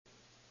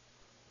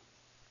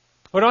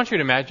Well, I want you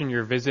to imagine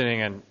you're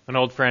visiting an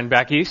old friend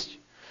back east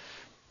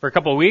for a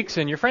couple of weeks,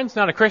 and your friend's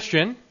not a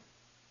Christian,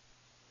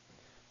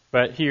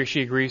 but he or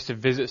she agrees to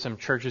visit some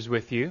churches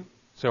with you.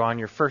 So on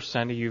your first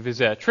Sunday, you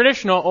visit a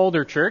traditional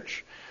older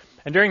church,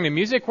 and during the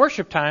music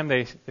worship time,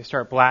 they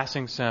start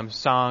blasting some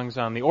songs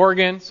on the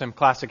organ, some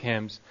classic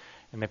hymns,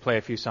 and they play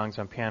a few songs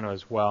on piano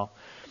as well.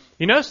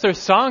 You notice those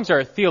songs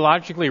are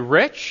theologically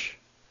rich.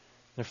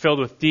 They're filled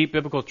with deep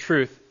biblical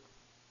truth.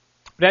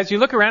 But as you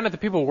look around at the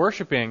people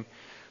worshiping,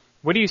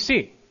 what do you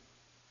see?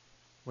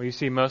 Well, you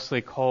see mostly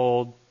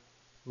cold,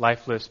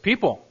 lifeless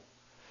people.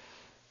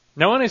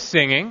 No one is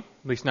singing,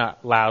 at least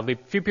not loudly.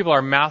 Few people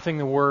are mouthing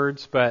the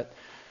words, but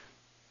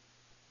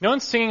no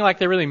one's singing like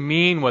they really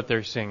mean what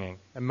they're singing.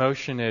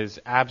 Emotion is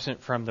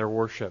absent from their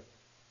worship.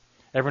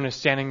 Everyone is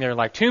standing there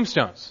like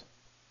tombstones.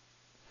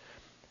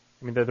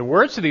 I mean, the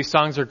words to these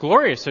songs are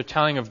glorious. They're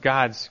telling of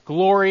God's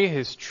glory,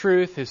 His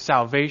truth, His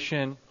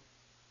salvation.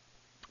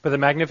 But the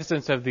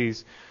magnificence of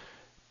these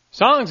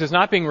songs is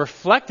not being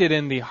reflected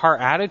in the heart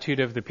attitude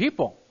of the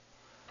people.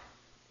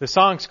 The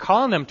song's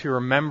calling them to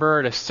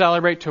remember, to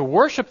celebrate, to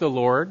worship the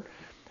Lord,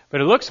 but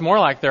it looks more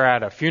like they're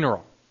at a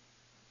funeral.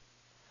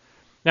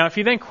 Now, if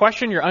you then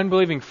question your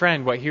unbelieving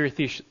friend what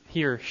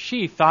he or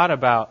she thought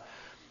about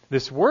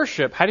this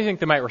worship, how do you think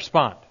they might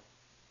respond?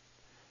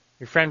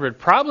 Your friend would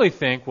probably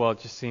think, well, it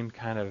just seemed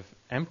kind of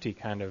empty,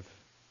 kind of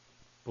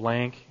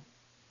blank,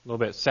 a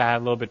little bit sad, a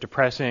little bit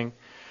depressing.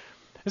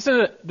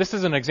 This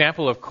is an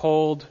example of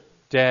cold,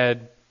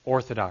 dead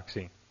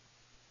orthodoxy.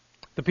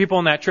 The people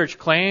in that church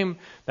claim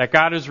that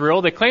God is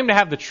real. They claim to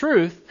have the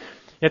truth,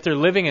 yet they're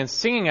living and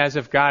singing as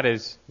if God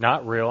is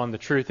not real and the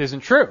truth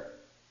isn't true.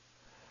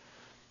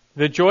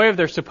 The joy of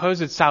their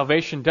supposed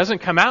salvation doesn't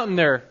come out in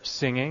their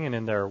singing and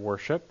in their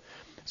worship.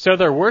 So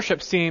their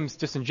worship seems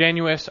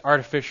disingenuous,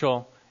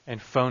 artificial,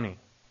 and phony.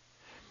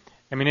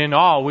 I mean, in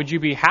all, would you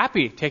be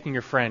happy taking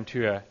your friend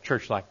to a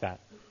church like that?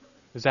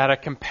 Is that a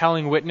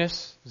compelling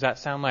witness? Does that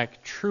sound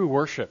like true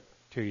worship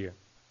to you?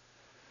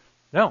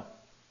 No.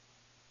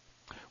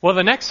 Well,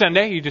 the next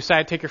Sunday, you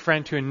decide to take your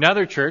friend to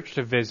another church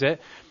to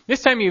visit.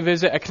 This time you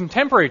visit a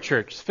contemporary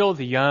church filled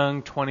with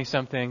young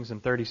 20-somethings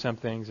and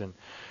 30-somethings. And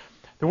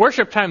the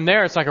worship time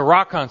there, it's like a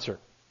rock concert.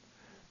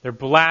 They're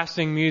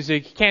blasting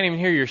music. You can't even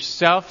hear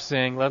yourself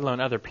sing, let alone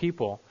other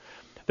people.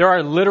 There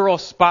are literal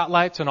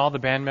spotlights on all the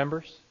band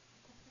members.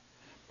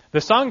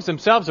 The songs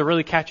themselves are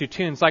really catchy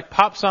tunes, like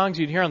pop songs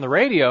you'd hear on the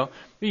radio.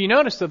 But you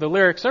notice that the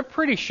lyrics are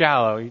pretty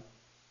shallow,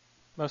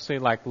 mostly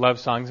like love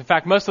songs. In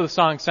fact, most of the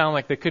songs sound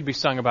like they could be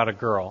sung about a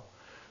girl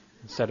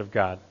instead of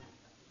God.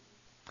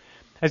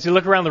 As you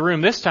look around the room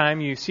this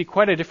time, you see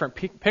quite a different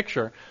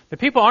picture. The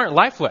people aren't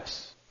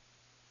lifeless.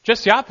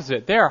 Just the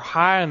opposite. They are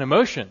high on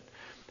emotion,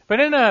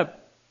 but in a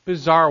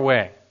bizarre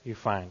way, you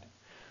find.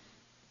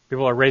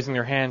 People are raising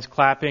their hands,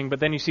 clapping, but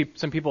then you see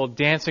some people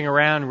dancing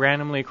around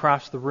randomly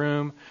across the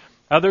room.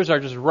 Others are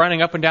just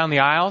running up and down the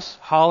aisles,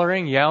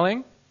 hollering,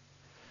 yelling.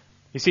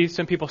 You see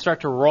some people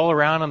start to roll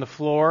around on the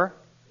floor,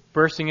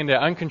 bursting into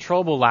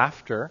uncontrollable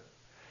laughter.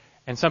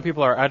 And some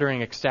people are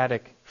uttering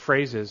ecstatic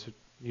phrases.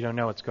 You don't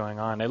know what's going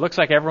on. It looks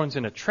like everyone's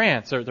in a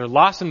trance. They're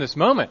lost in this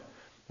moment.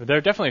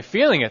 They're definitely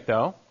feeling it,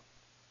 though.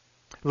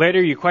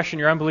 Later, you question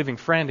your unbelieving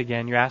friend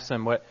again. You ask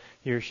them what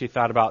he or she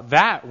thought about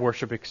that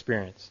worship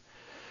experience.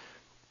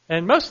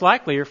 And most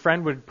likely, your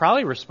friend would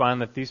probably respond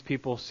that these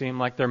people seem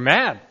like they're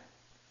mad.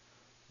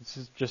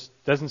 Just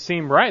doesn't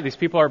seem right. These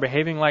people are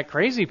behaving like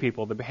crazy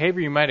people, the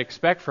behavior you might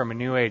expect from a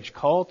New Age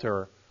cult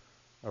or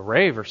a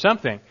rave or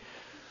something.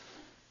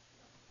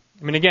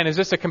 I mean, again, is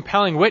this a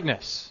compelling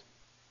witness?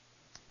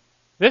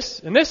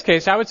 In this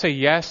case, I would say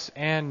yes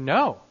and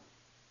no.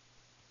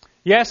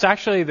 Yes,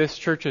 actually, this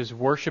church's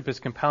worship is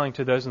compelling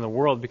to those in the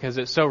world because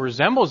it so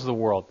resembles the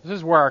world. This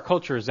is where our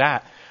culture is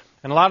at.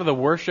 And a lot of the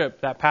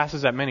worship that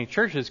passes at many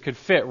churches could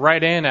fit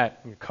right in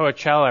at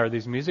Coachella or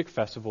these music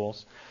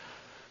festivals.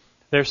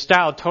 They're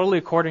styled totally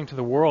according to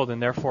the world,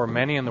 and therefore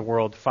many in the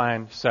world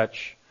find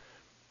such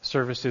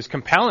services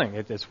compelling.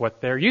 It's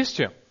what they're used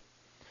to.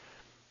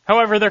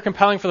 However, they're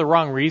compelling for the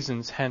wrong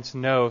reasons, hence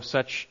no,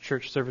 such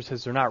church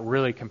services are not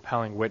really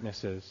compelling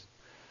witnesses.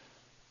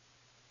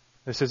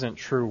 This isn't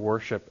true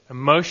worship.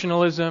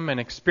 Emotionalism and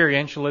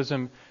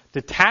experientialism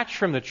detached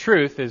from the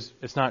truth is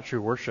not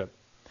true worship.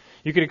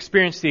 You could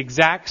experience the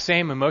exact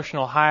same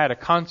emotional high at a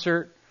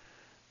concert,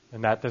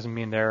 and that doesn't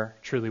mean they're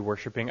truly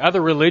worshiping.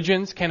 Other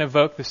religions can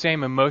evoke the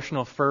same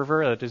emotional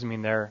fervor. That doesn't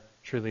mean they're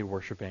truly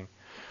worshiping.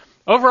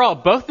 Overall,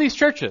 both these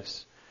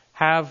churches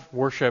have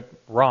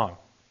worship wrong.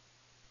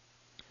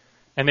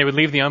 And they would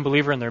leave the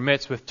unbeliever in their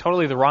midst with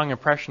totally the wrong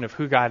impression of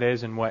who God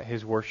is and what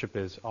His worship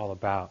is all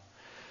about.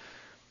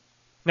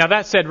 Now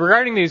that said,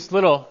 regarding these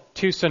little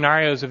two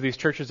scenarios of these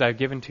churches I've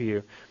given to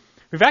you,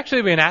 we've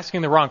actually been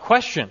asking the wrong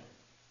question.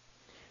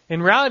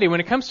 In reality, when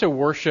it comes to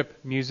worship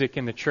music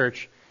in the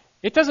church,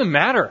 it doesn't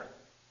matter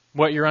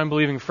what your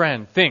unbelieving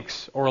friend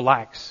thinks or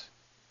likes.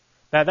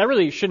 That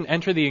really shouldn't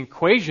enter the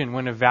equation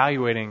when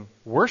evaluating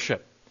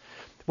worship.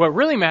 What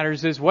really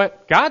matters is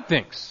what God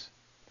thinks.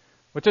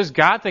 What does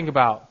God think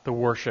about the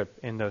worship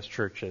in those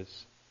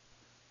churches?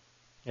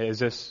 Is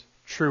this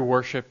true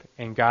worship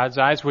in God's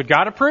eyes? Would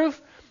God approve?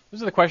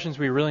 Those are the questions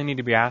we really need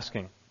to be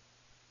asking.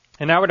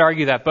 And I would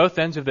argue that both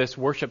ends of this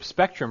worship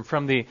spectrum,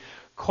 from the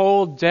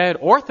cold, dead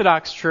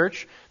Orthodox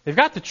church, they've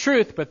got the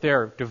truth, but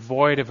they're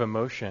devoid of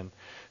emotion,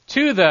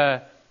 to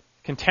the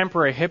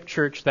contemporary hip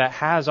church that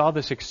has all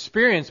this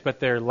experience, but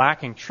they're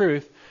lacking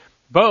truth,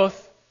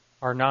 both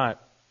are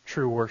not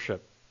true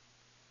worship.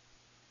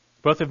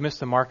 Both have missed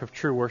the mark of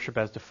true worship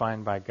as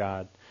defined by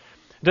God.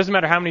 It doesn't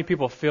matter how many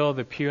people fill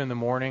the pew in the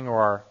morning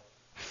or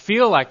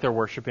feel like they're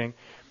worshiping.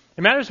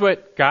 It matters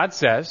what God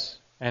says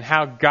and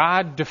how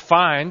God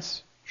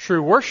defines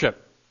true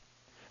worship.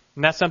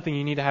 And that's something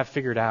you need to have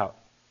figured out.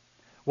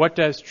 What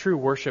does true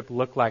worship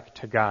look like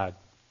to God?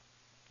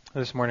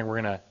 This morning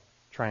we're going to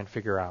try and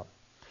figure out.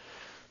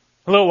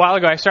 A little while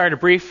ago I started a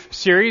brief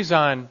series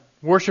on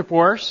worship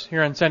wars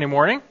here on Sunday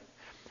morning.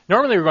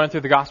 Normally we're going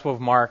through the Gospel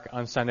of Mark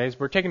on Sundays.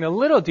 We're taking a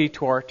little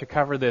detour to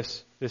cover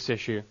this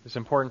issue, this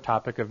important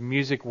topic of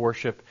music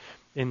worship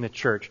in the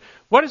church.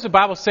 What does the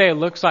Bible say it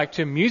looks like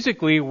to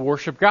musically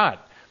worship God?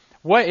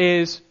 What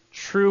is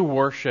true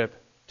worship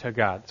to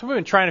God? So we've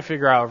been trying to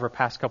figure out over the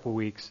past couple of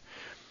weeks.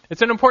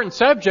 It's an important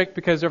subject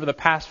because over the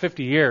past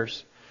 50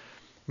 years,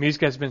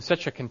 music has been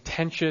such a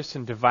contentious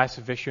and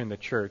divisive issue in the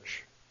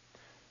church.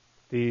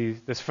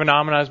 This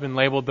phenomenon has been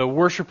labeled the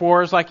worship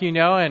wars, like you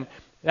know, and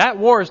that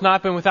war has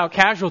not been without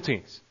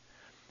casualties.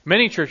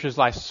 Many churches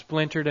lie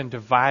splintered and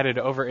divided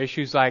over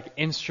issues like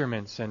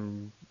instruments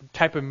and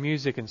type of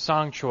music and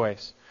song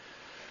choice.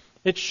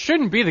 It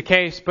shouldn't be the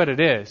case, but it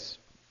is.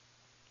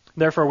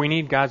 Therefore, we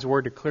need God's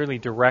Word to clearly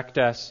direct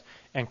us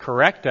and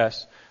correct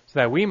us so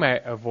that we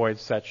might avoid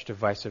such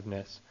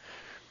divisiveness.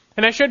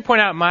 And I should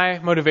point out my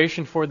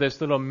motivation for this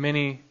little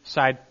mini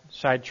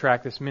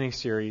sidetrack, this mini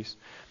series.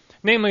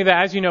 Namely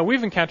that, as you know,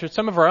 we've encountered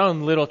some of our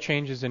own little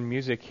changes in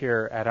music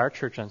here at our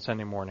church on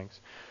Sunday mornings.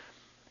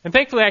 And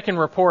thankfully I can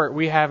report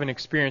we haven't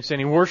experienced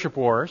any worship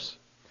wars,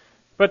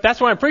 but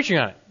that's why I'm preaching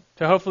on it,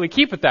 to hopefully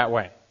keep it that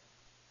way.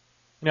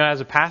 You know,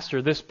 as a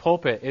pastor, this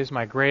pulpit is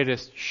my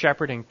greatest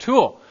shepherding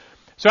tool.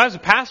 So as a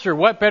pastor,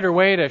 what better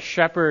way to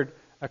shepherd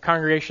a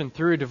congregation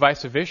through a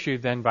divisive issue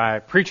than by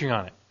preaching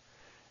on it?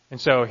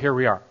 And so here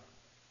we are.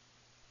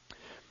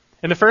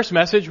 In the first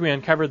message, we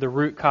uncovered the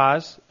root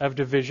cause of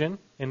division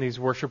in these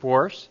worship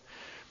wars.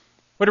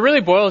 What it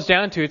really boils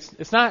down to,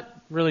 it's not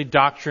really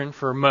doctrine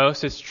for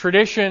most, it's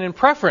tradition and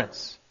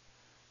preference.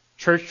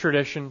 Church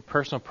tradition,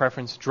 personal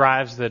preference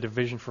drives the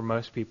division for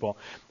most people.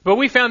 But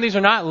we found these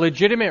are not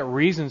legitimate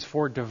reasons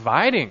for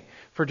dividing,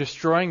 for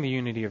destroying the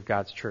unity of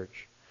God's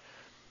church.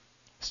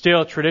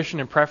 Still, tradition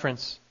and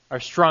preference are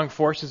strong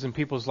forces in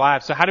people's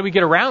lives. So how do we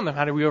get around them?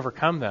 How do we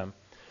overcome them?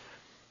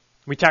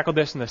 We tackled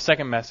this in the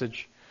second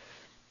message.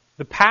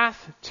 The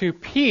path to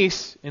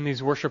peace in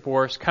these worship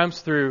wars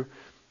comes through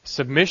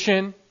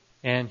submission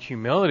and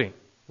humility,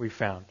 we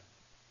found.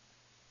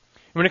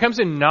 When it comes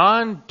to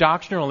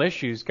non-doctrinal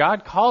issues,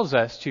 God calls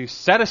us to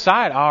set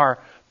aside our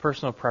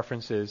personal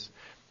preferences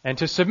and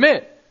to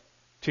submit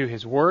to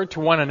His Word, to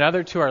one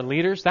another, to our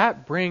leaders.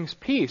 That brings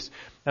peace.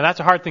 Now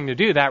that's a hard thing to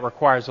do. That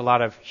requires a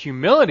lot of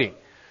humility.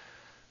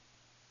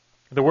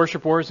 The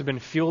worship wars have been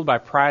fueled by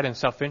pride and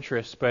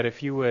self-interest, but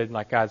if you would,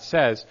 like God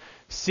says,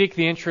 seek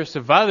the interests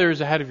of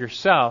others ahead of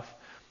yourself,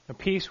 the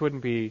peace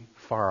wouldn't be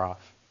far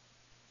off.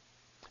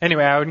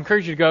 Anyway, I would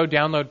encourage you to go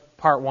download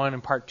part 1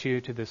 and part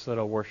 2 to this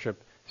little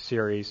worship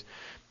series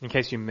in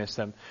case you missed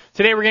them.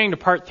 Today we're getting to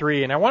part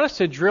 3, and I want us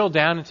to drill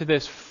down into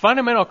this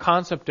fundamental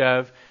concept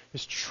of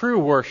this true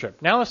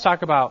worship. Now let's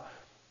talk about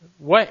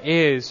what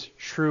is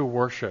true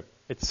worship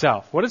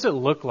itself. What does it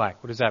look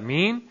like? What does that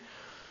mean?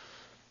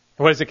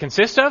 What does it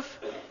consist of?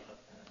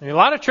 I mean, a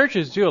lot of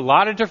churches do a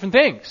lot of different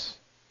things.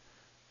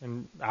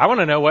 And I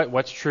want to know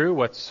what's true,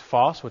 what's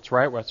false, what's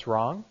right, what's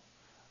wrong.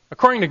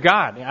 According to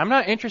God, I'm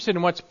not interested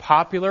in what's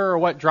popular or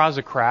what draws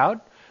a crowd.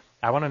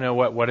 I want to know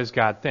what does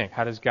God think?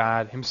 How does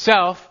God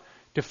Himself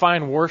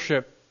define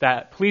worship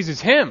that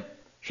pleases Him?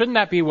 Shouldn't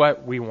that be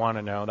what we want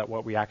to know, that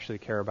what we actually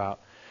care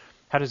about?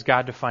 How does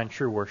God define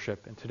true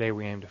worship? And today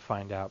we aim to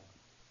find out.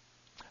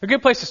 A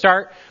good place to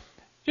start,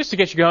 just to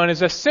get you going,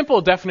 is a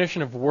simple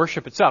definition of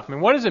worship itself. I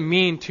mean, what does it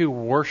mean to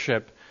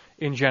worship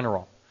in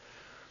general?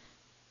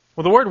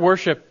 Well, the word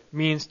worship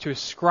means to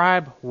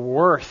ascribe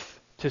worth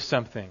to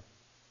something.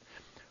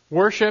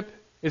 Worship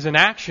is an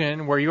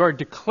action where you are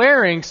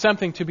declaring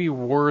something to be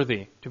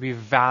worthy, to be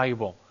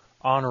valuable,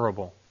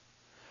 honorable.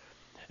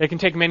 It can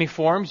take many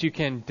forms. You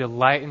can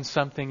delight in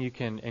something, you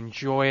can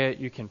enjoy it,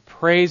 you can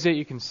praise it,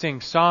 you can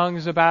sing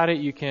songs about it,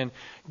 you can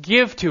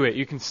give to it,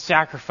 you can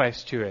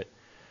sacrifice to it,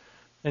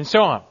 and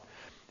so on.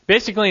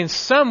 Basically, in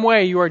some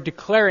way, you are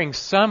declaring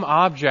some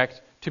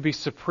object to be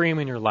supreme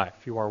in your life.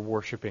 You are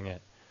worshiping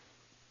it.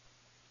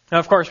 Now,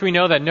 of course, we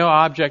know that no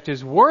object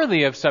is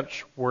worthy of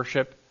such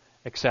worship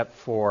except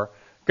for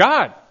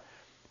God,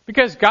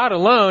 because God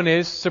alone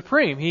is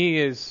supreme. He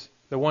is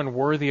the one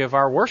worthy of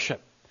our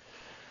worship.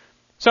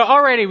 So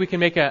already we can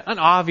make an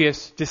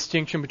obvious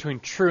distinction between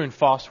true and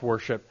false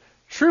worship.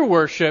 True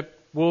worship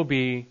will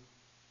be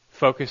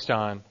focused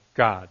on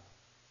God.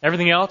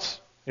 Everything else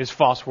is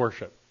false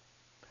worship.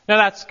 Now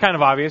that's kind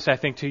of obvious, I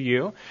think, to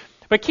you.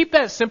 But keep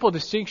that simple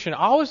distinction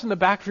always in the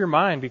back of your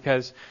mind,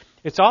 because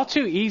it's all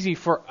too easy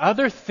for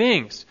other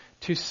things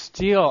to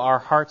steal our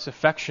heart's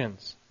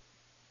affections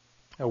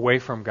away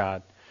from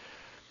God.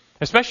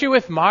 Especially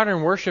with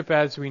modern worship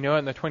as we know it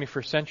in the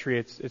 21st century,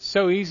 it's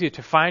so easy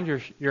to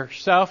find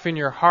yourself in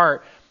your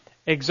heart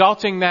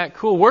exalting that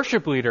cool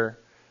worship leader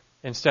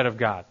instead of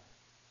God.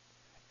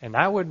 And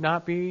that would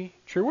not be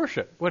true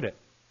worship, would it?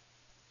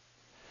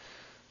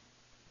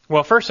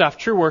 Well, first off,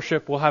 true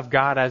worship will have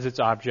God as its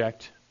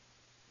object.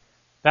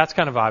 That's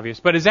kind of obvious.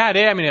 But is that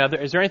it? I mean,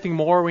 is there anything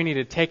more we need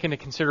to take into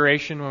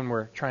consideration when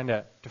we're trying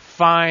to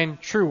define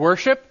true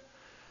worship?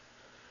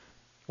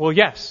 Well,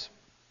 yes.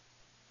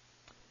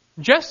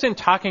 Just in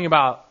talking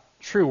about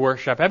true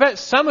worship, I bet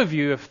some of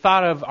you have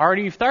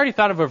already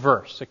thought of a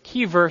verse, a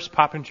key verse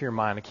pop into your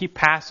mind, a key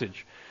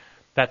passage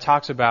that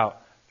talks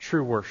about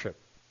true worship.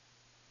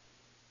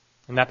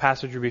 And that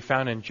passage will be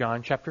found in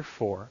John chapter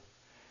 4.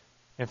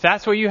 If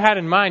that's what you had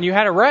in mind, you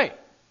had it right.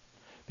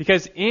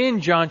 Because in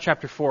John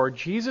chapter 4,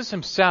 Jesus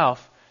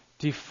himself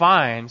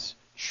defines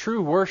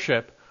true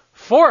worship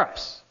for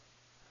us.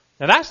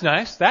 Now that's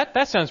nice.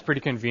 That sounds pretty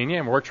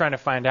convenient. And we're trying to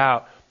find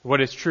out what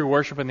is true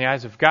worship in the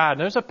eyes of God.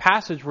 And there's a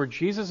passage where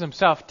Jesus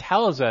himself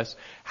tells us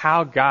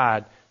how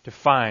God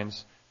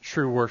defines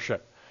true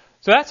worship.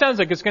 So that sounds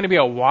like it's going to be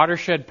a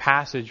watershed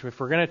passage. If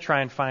we're going to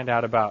try and find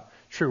out about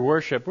true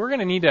worship, we're going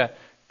to need to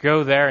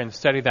go there and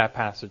study that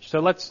passage. So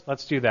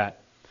let's do that.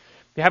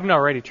 If you haven't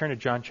already, turn to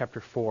John chapter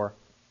 4.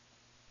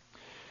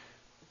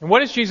 And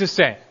what does Jesus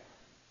say?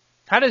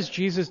 How does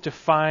Jesus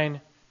define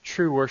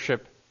true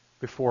worship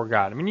before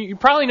God? I mean, you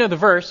probably know the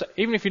verse.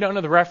 Even if you don't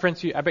know the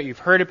reference, I bet you've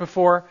heard it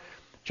before.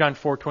 John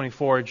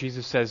 4:24,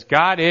 Jesus says,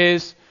 God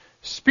is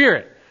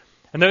spirit,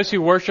 and those who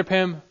worship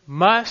him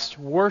must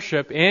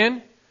worship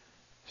in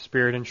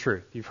spirit and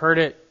truth. You've heard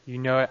it. You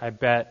know it, I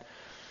bet.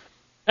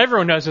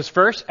 Everyone knows this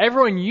verse.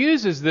 Everyone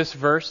uses this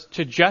verse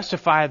to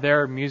justify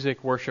their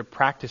music worship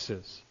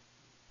practices.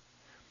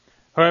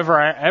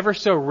 However, I ever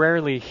so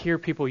rarely hear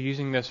people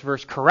using this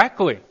verse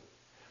correctly.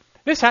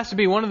 This has to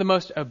be one of the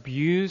most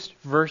abused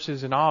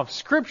verses in all of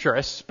Scripture,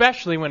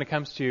 especially when it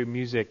comes to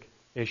music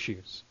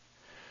issues.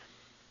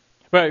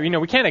 But,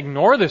 we can't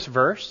ignore this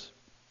verse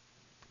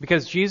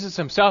because Jesus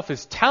himself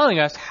is telling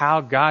us how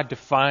God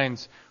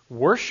defines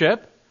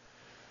worship.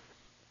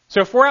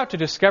 So if we're out to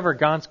discover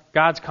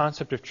God's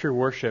concept of true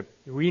worship,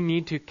 we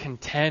need to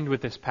contend with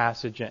this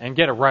passage and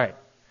get it right.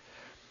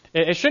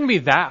 It shouldn't be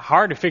that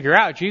hard to figure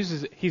out.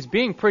 Jesus, he's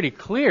being pretty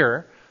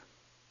clear,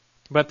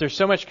 but there's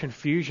so much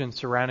confusion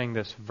surrounding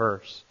this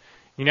verse.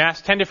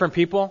 Ask 10 different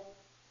people,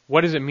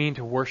 what does it mean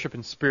to worship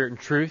in spirit and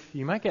truth?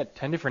 You might get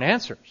 10 different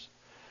answers.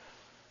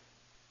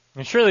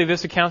 And surely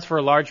this accounts for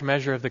a large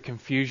measure of the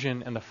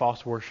confusion and the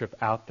false worship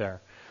out there.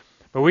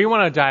 But we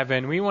want to dive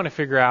in. We want to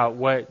figure out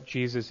what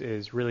Jesus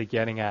is really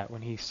getting at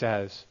when he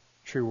says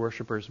true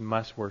worshipers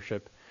must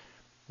worship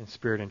in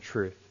spirit and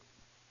truth.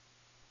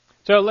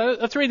 So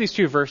let's read these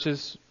two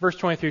verses, verse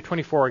 23,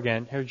 24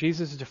 again, how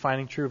Jesus is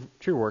defining true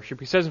worship.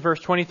 He says in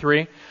verse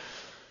 23,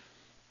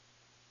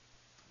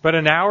 but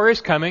an hour is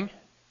coming,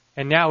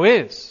 and now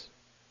is,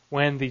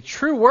 when the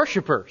true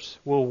worshipers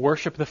will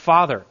worship the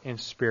Father in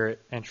spirit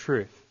and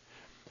truth.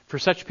 For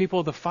such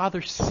people, the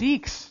Father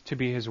seeks to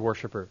be his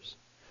worshipers.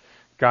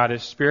 God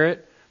is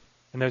spirit,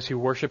 and those who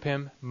worship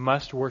him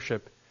must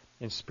worship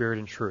in spirit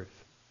and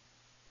truth.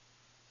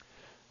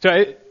 So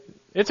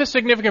it's a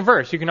significant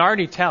verse. You can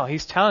already tell.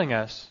 He's telling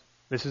us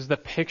this is the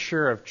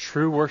picture of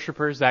true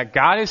worshipers that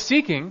God is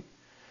seeking.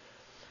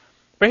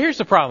 But here's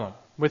the problem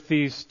with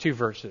these two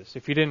verses,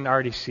 if you didn't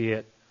already see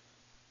it.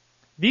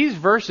 These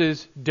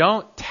verses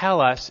don't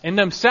tell us in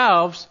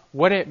themselves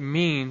what it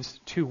means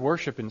to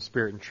worship in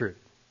spirit and truth.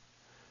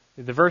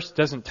 The verse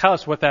doesn't tell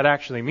us what that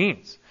actually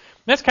means.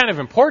 That's kind of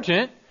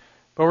important,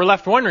 but we're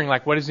left wondering,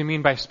 what does he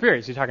mean by spirit?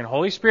 Is he talking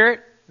Holy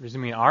Spirit? Or does he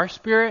mean our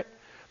spirit?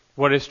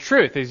 What is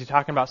truth? Is he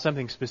talking about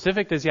something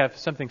specific? Does he have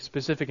something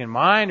specific in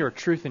mind, or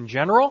truth in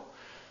general?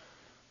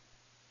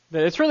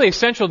 It's really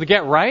essential to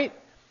get right,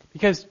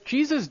 because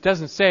Jesus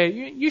doesn't say,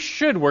 you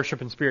should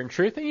worship in spirit and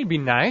truth, and you'd be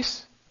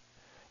nice.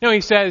 No,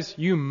 he says,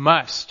 you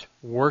must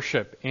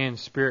worship in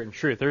spirit and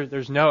truth.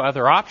 There's no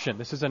other option.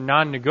 This is a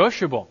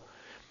non-negotiable.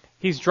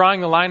 He's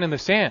drawing the line in the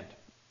sand.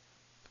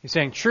 He's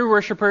saying, true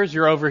worshipers,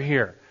 you're over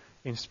here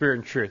in spirit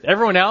and truth.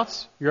 Everyone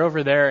else, you're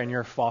over there and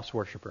you're a false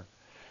worshiper.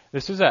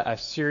 This is a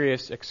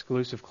serious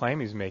exclusive claim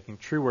he's making.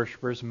 True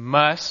worshipers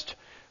must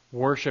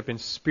worship in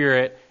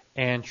spirit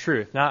and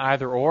truth. Not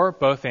either or,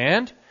 both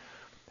and.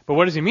 But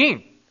what does he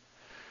mean?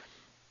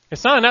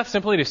 It's not enough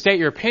simply to state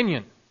your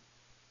opinion.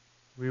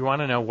 We want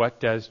to know, what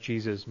does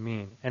Jesus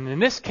mean? And in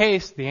this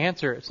case, the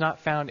answer, it's not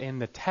found in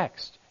the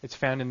text. It's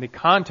found in the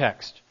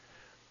context.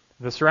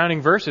 The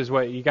surrounding verses,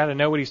 you got to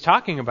know what he's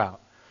talking about.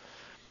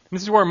 And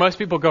this is where most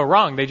people go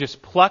wrong. They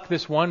just pluck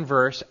this one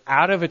verse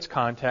out of its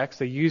context.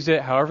 They use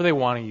it however they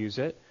want to use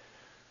it.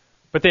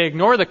 But they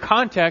ignore the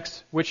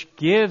context which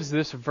gives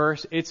this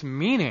verse its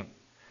meaning.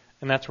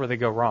 And that's where they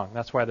go wrong.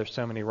 That's why there's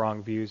so many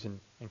wrong views and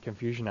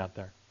confusion out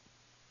there.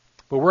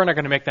 But we're not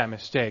going to make that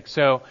mistake.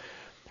 So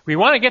we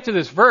want to get to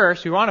this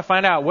verse. We want to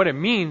find out what it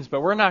means,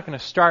 but we're not going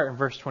to start in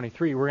verse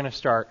 23. We're going to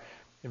start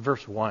in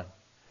verse 1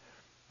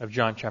 of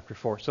John chapter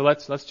 4. So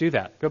let's do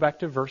that. Go back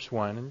to verse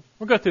 1, and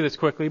we'll go through this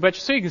quickly, but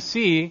just so you can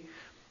see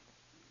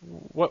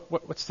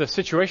what's the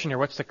situation here,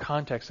 what's the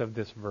context of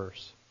this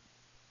verse.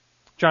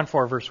 John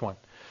 4, verse 1. It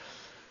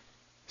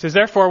says,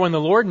 "Therefore, when the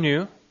Lord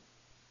knew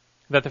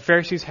that the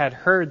Pharisees had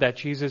heard that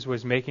Jesus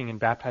was making and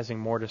baptizing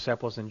more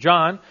disciples than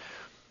John,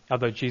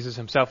 although Jesus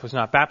himself was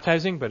not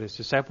baptizing, but his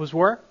disciples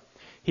were,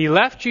 he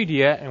left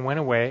Judea and went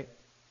away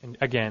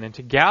again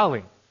into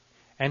Galilee.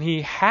 And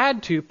he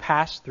had to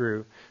pass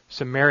through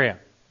Samaria."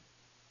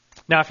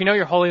 Now, if you know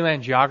your Holy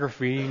Land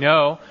geography, you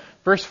know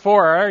verse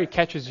 4 already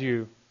catches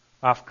you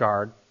off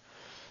guard.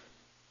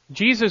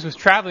 Jesus was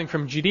traveling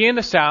from Judea in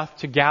the south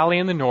to Galilee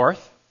in the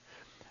north.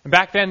 And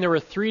back then, there were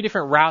 3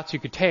 different routes you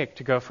could take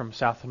to go from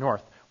south to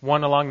north.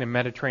 One along the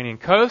Mediterranean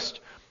coast,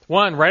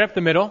 one right up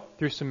the middle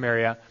through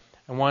Samaria,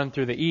 and one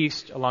through the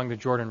east along the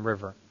Jordan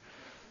River.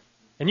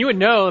 And you would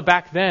know that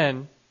back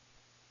then,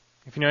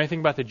 if you know anything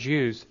about the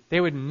Jews, they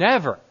would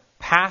never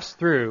pass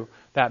through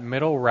that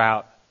middle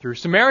route through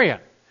Samaria,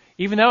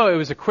 even though it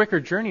was a quicker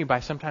journey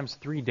by sometimes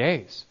 3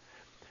 days.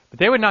 But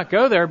they would not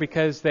go there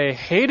because they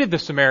hated the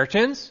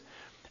Samaritans,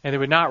 and they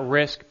would not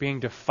risk being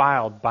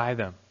defiled by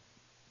them.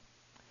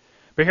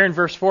 But here in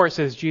verse 4 it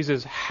says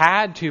Jesus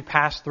had to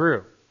pass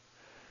through.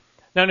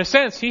 Now in a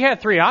sense, he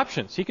had 3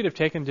 options. He could have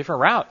taken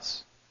different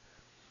routes.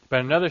 But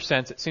in another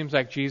sense, it seems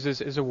like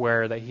Jesus is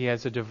aware that he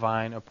has a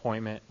divine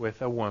appointment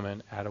with a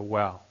woman at a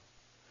well.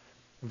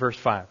 Verse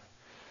 5.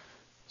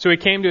 "So he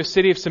came to a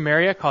city of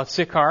Samaria called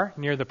Sychar,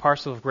 near the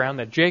parcel of ground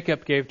that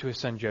Jacob gave to his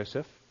son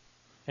Joseph.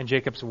 And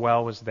Jacob's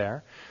well was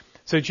there.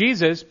 So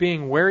Jesus,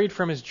 being wearied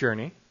from his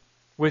journey,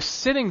 was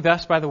sitting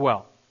thus by the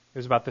well." It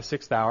was about the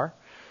 6th hour.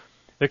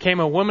 "There came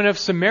a woman of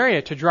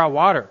Samaria to draw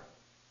water.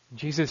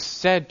 Jesus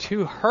said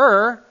to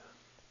her,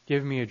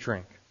 'Give me a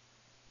drink.'"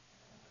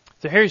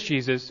 So here's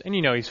Jesus, and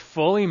you know he's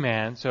fully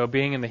man, so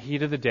being in the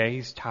heat of the day,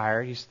 he's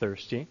tired, he's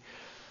thirsty.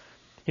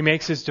 He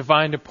makes his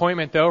divine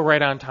appointment, though,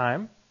 right on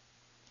time,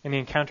 and he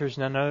encounters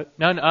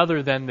none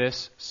other than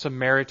this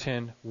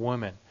Samaritan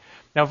woman.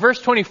 Now,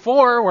 verse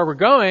 24, where we're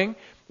going,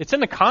 it's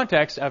in the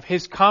context of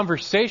his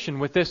conversation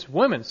with this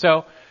woman.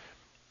 So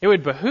it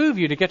would behoove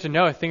you to get to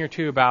know a thing or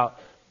two about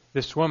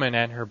this woman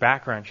and her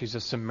background. She's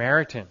a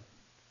Samaritan.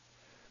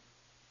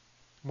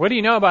 What do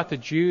you know about the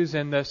Jews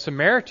and the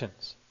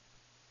Samaritans?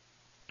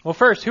 Well,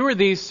 first, who are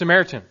these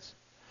Samaritans?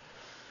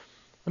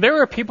 Well, they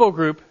were a people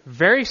group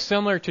very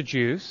similar to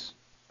Jews,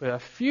 but a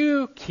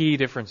few key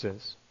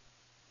differences.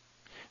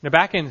 Now,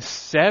 back in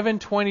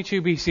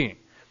 722 BC,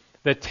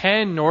 the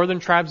 10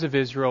 northern tribes of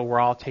Israel were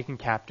all taken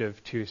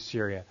captive to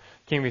Assyria.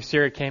 King of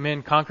Assyria came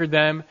in, conquered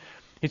them.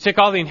 He took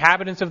all the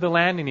inhabitants of the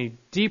land and he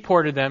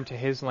deported them to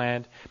his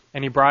land.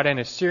 And he brought in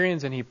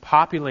Assyrians and he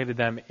populated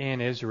them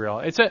in Israel.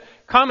 It's a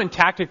common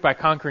tactic by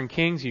conquering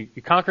kings. You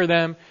conquer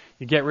them,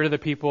 you get rid of the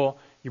people,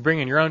 you bring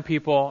in your own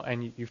people,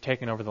 and you've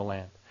taken over the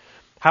land.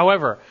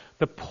 However,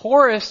 the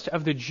poorest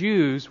of the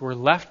Jews were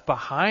left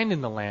behind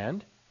in the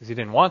land because he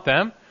didn't want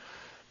them.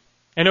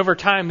 And over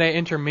time, they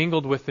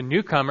intermingled with the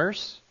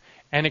newcomers,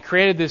 and it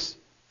created this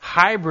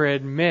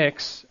hybrid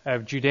mix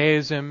of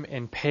Judaism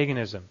and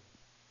paganism.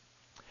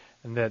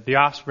 And the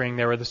offspring,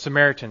 they were the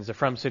Samaritans. They're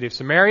from the city of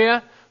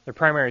Samaria, their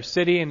primary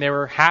city, and they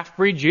were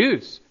half-breed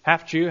Jews.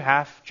 Half Jew,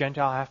 half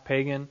Gentile, half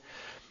pagan.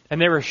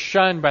 And they were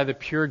shunned by the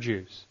pure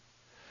Jews.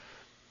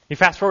 You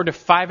fast forward to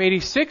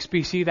 586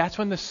 BC, that's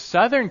when the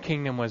southern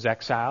kingdom was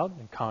exiled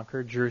and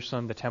conquered.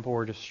 Jerusalem, the temple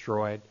were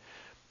destroyed.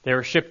 They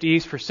were shipped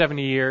east for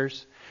 70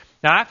 years.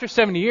 Now, after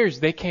 70 years,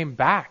 they came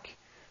back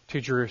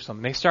to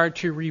Jerusalem. They started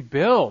to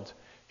rebuild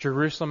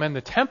Jerusalem and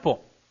the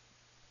temple.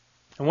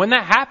 And when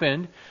that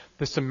happened,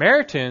 the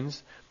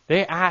Samaritans,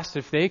 they asked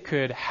if they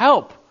could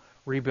help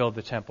rebuild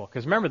the temple.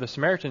 Because remember, the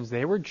Samaritans,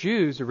 they were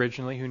Jews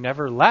originally who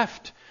never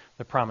left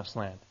the Promised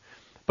Land.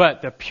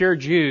 But the pure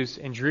Jews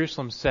in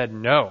Jerusalem said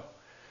no.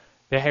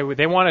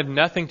 They wanted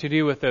nothing to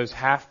do with those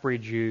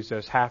half-breed Jews,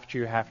 those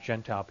half-Jew,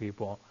 half-Gentile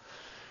people.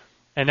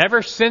 And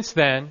ever since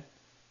then,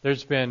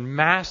 there's been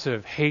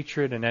massive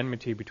hatred and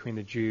enmity between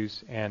the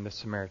Jews and the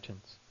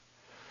Samaritans.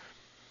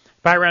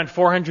 By around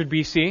 400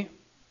 BC,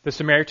 the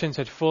Samaritans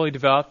had fully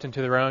developed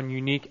into their own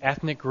unique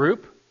ethnic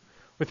group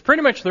with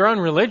pretty much their own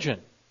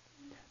religion.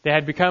 They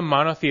had become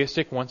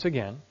monotheistic once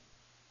again.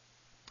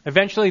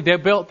 Eventually, they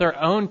built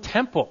their own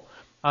temple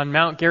on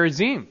Mount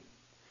Gerizim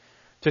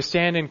to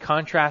stand in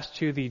contrast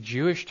to the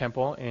Jewish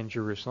temple in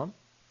Jerusalem.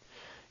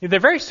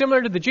 They're very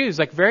similar to the Jews,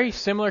 like very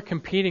similar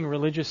competing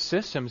religious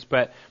systems,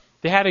 but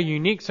they had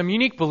some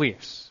unique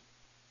beliefs.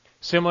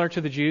 Similar to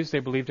the Jews,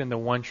 they believed in the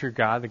one true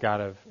God, the God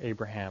of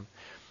Abraham.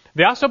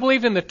 They also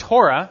believed in the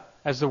Torah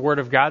as the Word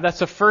of God. That's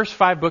the first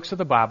 5 books of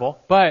the Bible,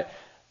 but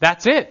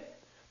that's it.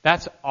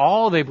 That's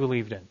all they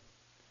believed in.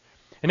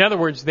 In other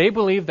words, they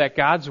believed that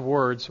God's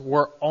words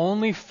were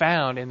only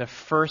found in the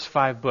first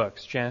 5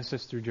 books,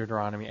 Genesis through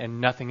Deuteronomy,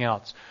 and nothing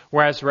else.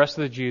 Whereas the rest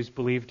of the Jews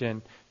believed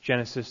in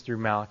Genesis through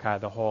Malachi,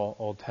 the whole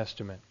Old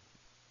Testament.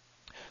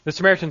 The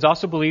Samaritans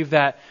also believed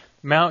that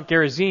Mount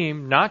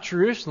Gerizim, not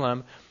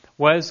Jerusalem,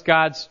 was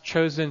God's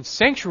chosen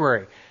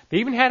sanctuary. They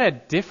even had a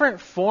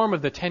different form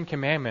of the Ten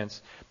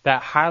Commandments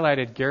that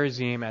highlighted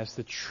Gerizim as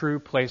the true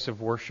place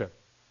of worship.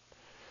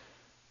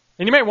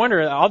 And you might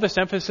wonder, all this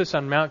emphasis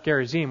on Mount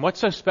Gerizim, what's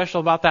so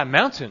special about that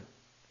mountain?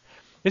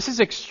 This is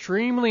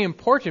extremely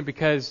important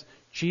because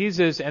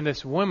Jesus and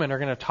this woman are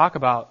going to talk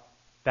about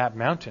that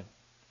mountain.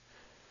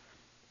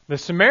 The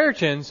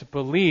Samaritans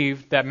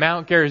believed that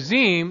Mount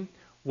Gerizim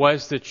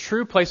was the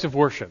true place of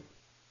worship,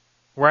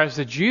 whereas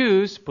the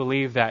Jews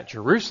believed that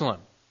Jerusalem,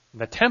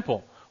 the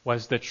temple,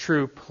 was the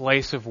true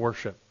place of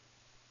worship.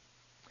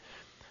 A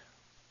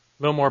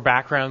little more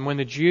background. When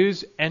the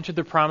Jews entered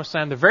the Promised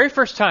Land the very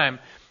first time,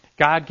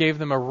 God gave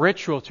them a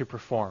ritual to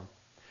perform.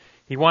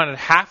 He wanted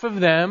half of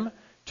them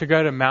to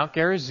go to Mount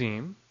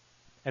Gerizim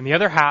and the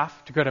other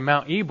half to go to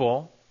Mount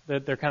Ebal.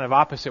 They're kind of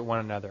opposite one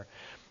another.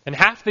 And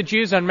half the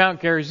Jews on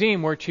Mount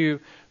Gerizim were to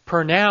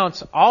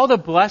pronounce all the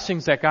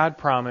blessings that God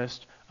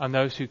promised on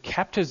those who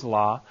kept His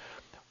law,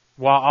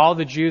 while all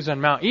the Jews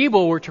on Mount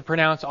Ebal were to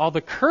pronounce all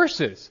the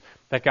curses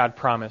that God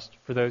promised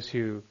for those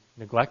who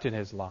neglected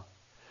His law.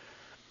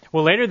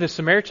 Well, later the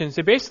Samaritans,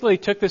 they basically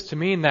took this to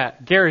mean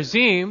that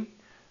Gerizim,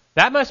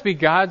 that must be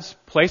God's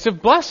place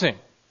of blessing.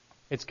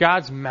 It's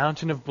God's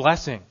mountain of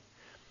blessing.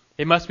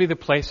 It must be the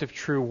place of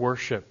true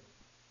worship.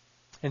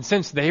 And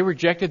since they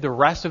rejected the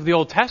rest of the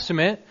Old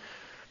Testament,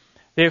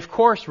 they of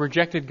course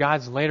rejected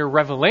God's later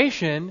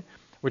revelation,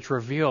 which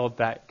revealed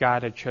that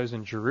God had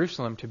chosen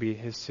Jerusalem to be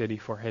His city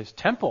for His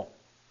temple.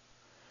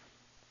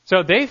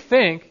 So they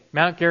think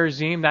Mount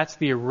Gerizim, that's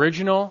the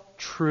original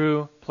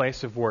true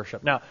place of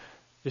worship. Now,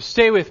 just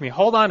stay with me.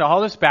 Hold on to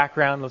all this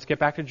background. Let's get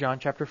back to John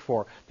chapter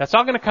 4. That's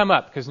all going to come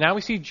up because now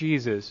we see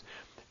Jesus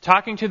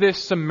talking to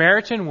this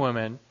Samaritan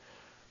woman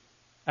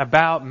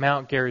about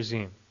Mount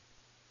Gerizim.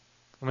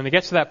 And when it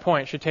gets to that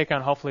point, it should take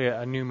on hopefully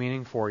a new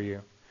meaning for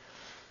you.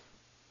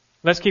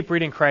 Let's keep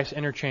reading Christ's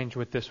interchange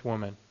with this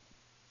woman.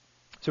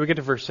 So we get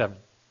to verse 7.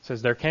 It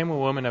says, "There came a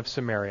woman of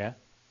Samaria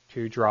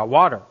to draw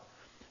water.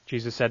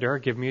 Jesus said to her,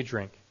 'Give me a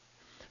drink.'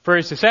 For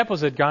His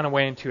disciples had gone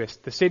away into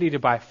the city to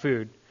buy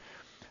food.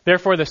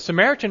 Therefore the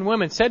Samaritan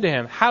woman said to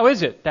Him, 'How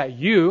is it that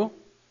you,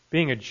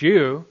 being a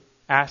Jew,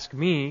 ask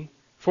me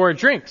for a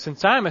drink,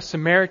 since I am a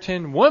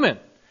Samaritan woman?'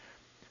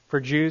 For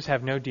Jews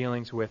have no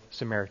dealings with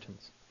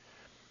Samaritans."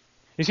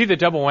 You see the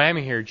double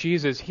whammy here.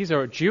 Jesus, He's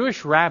a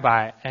Jewish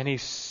rabbi, and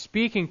He's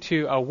speaking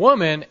to a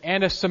woman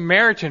and a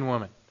Samaritan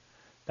woman.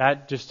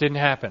 That just didn't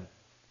happen.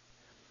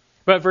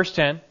 But verse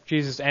 10,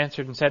 Jesus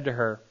answered and said to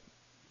her,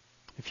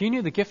 "If you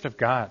knew the gift of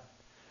God,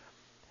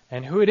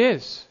 and who it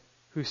is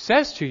who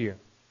says to you,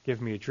 'Give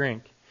me a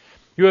drink,'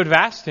 you would have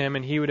asked Him,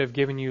 and He would have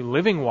given you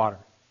living water."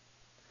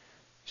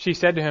 She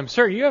said to Him,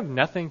 "Sir, you have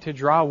nothing to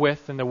draw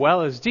with, and the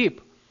well is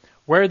deep.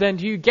 Where then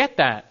do you get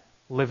that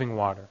living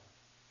water?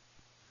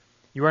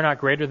 You are not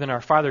greater than our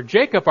father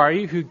Jacob, are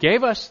you, who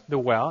gave us the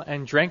well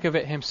and drank of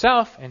it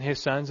himself and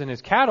his sons and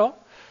his cattle?"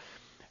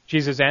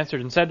 Jesus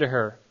answered and said to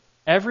her,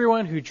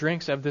 "Everyone who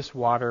drinks of this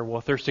water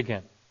will thirst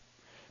again.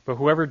 But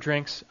whoever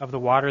drinks of the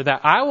water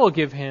that I will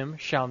give him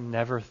shall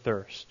never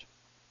thirst.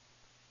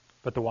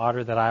 But the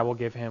water that I will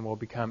give him will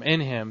become in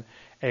him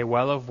a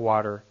well of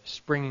water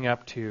springing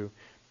up to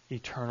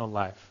eternal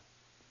life."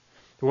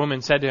 The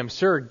woman said to Him,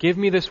 "Sir, give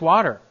me this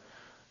water,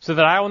 so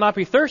that I will not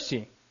be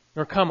thirsty,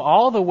 nor come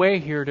all the way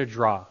here to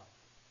draw."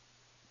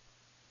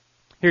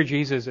 Here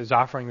Jesus is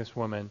offering this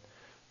woman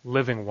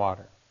living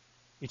water,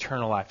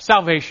 eternal life,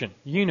 salvation.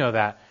 You know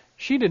that.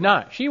 She did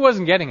not. She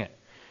wasn't getting it.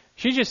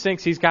 She just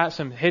thinks He's got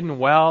some hidden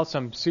well,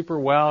 some super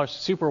well, or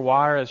super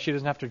water that she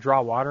doesn't have to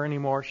draw water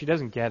anymore. She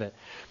doesn't get it.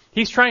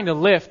 He's trying to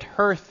lift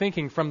her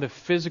thinking from the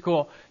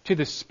physical to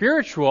the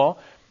spiritual,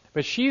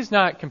 but she's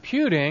not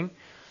computing.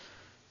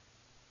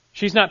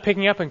 She's not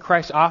picking up on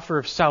Christ's offer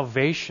of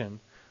salvation.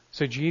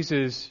 So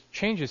Jesus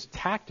changes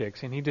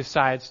tactics and He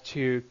decides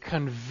to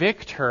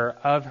convict her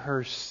of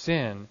her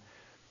sin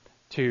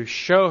to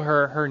show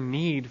her her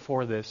need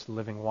for this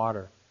living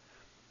water.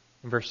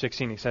 In verse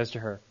 16 He says to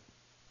her,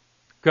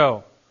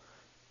 "Go,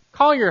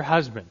 call your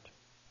husband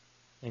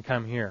and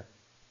come here."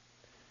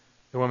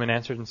 The woman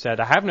answered and said,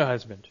 "I have no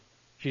husband."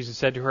 Jesus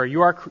said to her,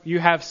 You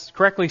have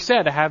correctly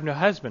said, 'I have no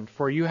husband,'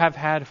 for you have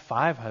had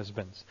 5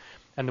 husbands,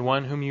 and the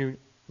one whom you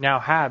now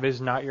have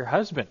is not your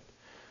husband.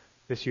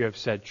 This you have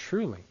said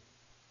truly."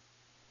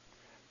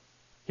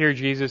 Here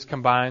Jesus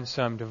combines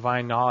some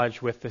divine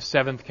knowledge with the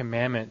 7th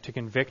commandment to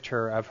convict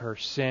her of her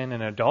sin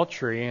and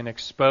adultery and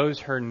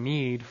expose her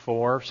need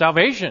for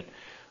salvation,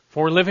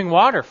 for living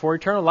water, for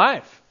eternal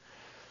life.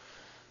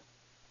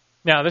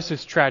 Now, this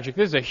is tragic.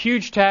 This is a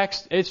huge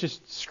text. It's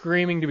just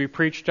screaming to be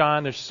preached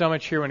on. There's so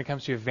much here when it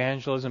comes to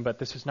evangelism, but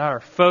this is not our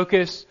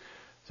focus.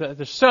 So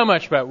there's so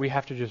much, but we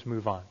have to just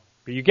move on.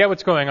 But you get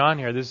what's going on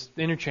here. This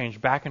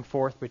interchange back and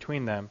forth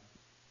between them.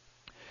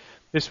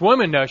 This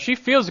woman, though, she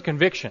feels a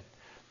conviction.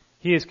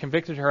 He has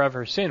convicted her of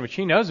her sin, which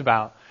He knows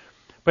about.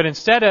 But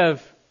instead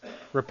of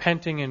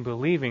repenting and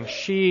believing,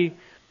 she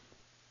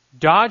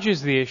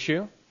dodges the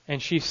issue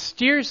and she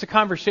steers the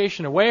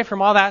conversation away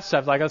from all that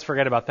stuff. Like, let's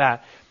forget about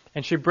that.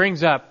 And she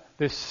brings up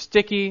this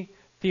sticky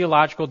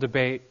theological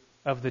debate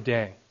of the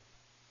day.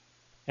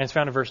 And it's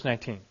found in verse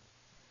 19.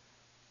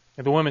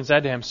 And the woman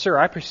said to him, "Sir,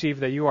 I perceive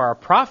that you are a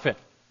prophet."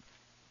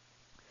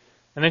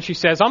 And then she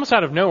says, almost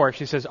out of nowhere,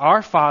 she says,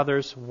 "Our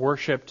fathers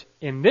worshipped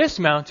in this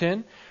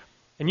mountain,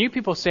 and you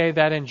people say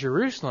that in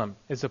Jerusalem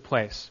is a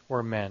place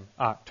where men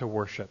ought to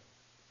worship."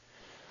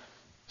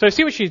 So you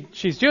see what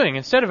she's doing.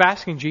 Instead of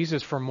asking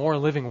Jesus for more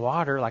living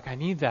water, like, I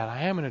need that,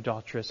 I am an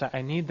adulteress,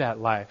 I need that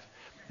life.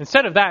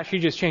 Instead of that, she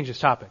just changes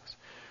topics.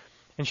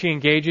 And she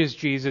engages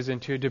Jesus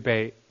into a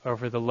debate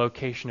over the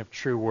location of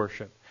true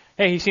worship.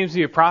 Hey, he seems to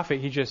be a prophet.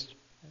 He just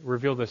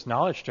revealed this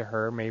knowledge to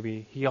her.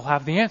 Maybe he'll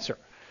have the answer.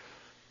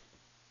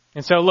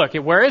 And so look,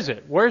 where is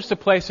it? Where's the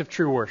place of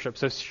true worship?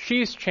 So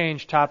she's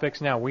changed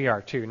topics. Now we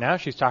are too. Now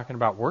she's talking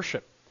about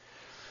worship.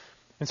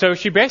 And so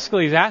she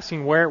basically is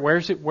asking, where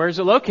is it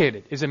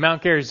located? Is it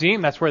Mount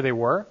Gerizim? That's where they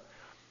were.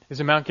 Is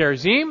it Mount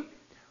Gerizim?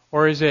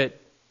 Or is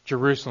it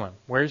Jerusalem?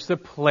 Where's the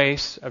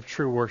place of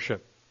true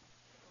worship?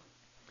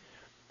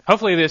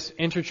 Hopefully this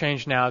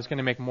interchange now is going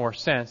to make more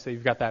sense, that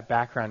you've got that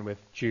background with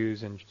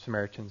Jews and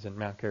Samaritans and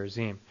Mount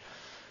Gerizim.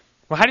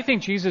 Well, how do you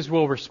think Jesus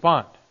will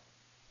respond?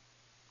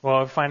 Well,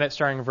 we'll find out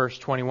starting in verse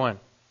 21.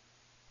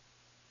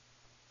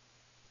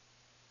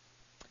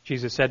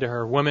 Jesus said to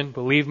her, "Woman,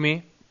 believe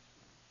me,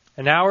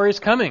 an hour is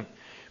coming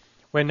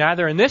when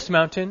neither in this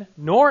mountain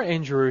nor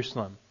in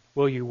Jerusalem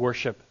will you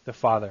worship the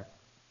Father.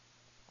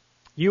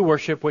 You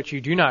worship what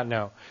you do not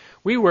know.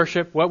 We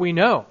worship what we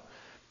know,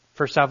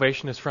 for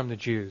salvation is from the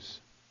Jews.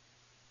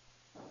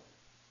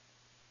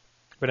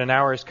 But an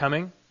hour is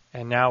coming,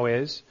 and now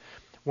is,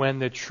 when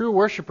the true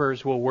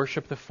worshipers will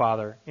worship the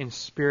Father in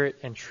spirit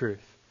and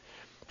truth.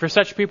 For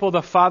such people,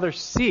 the Father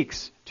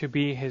seeks to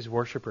be His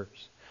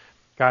worshipers.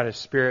 God is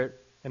spirit,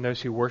 and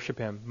those who worship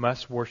Him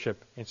must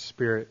worship in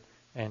spirit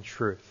and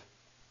truth."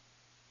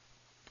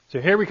 So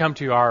here we come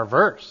to our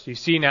verse. You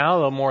see now a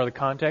little more of the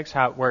context,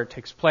 where it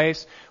takes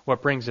place,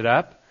 what brings it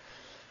up.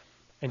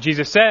 And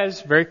Jesus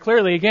says very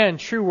clearly again,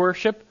 true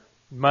worship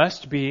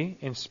must be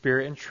in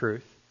spirit and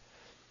truth.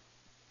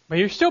 But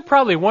you're still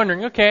probably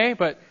wondering, okay,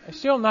 but I'm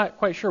still not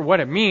quite sure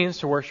what it means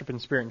to worship in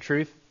spirit and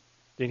truth.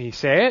 Did He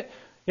say it?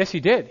 Yes, He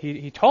did.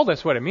 He told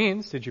us what it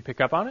means. Did you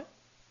pick up on it?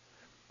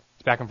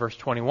 It's back in verse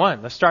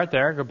 21. Let's start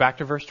there. Go back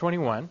to verse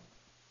 21.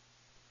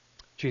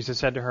 Jesus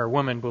said to her,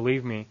 "Woman,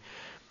 believe me,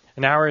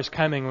 an hour is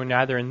coming when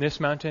neither in this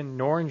mountain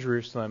nor in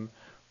Jerusalem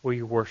will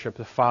you worship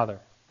the Father."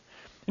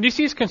 And do you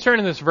see His concern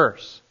in this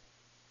verse?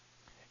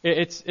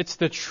 It's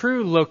the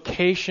true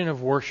location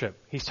of worship.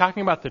 He's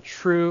talking about the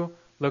true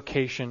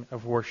location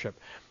of worship.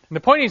 And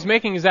the point He's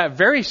making is that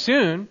very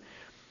soon,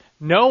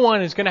 no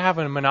one is going to have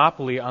a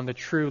monopoly on the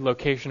true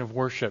location of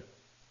worship.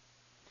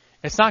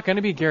 It's not going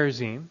to be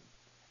Gerizim,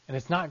 and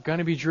it's not going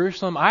to be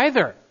Jerusalem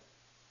either.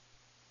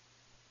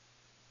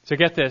 So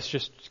get this,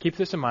 just keep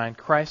this in mind.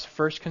 Christ's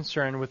first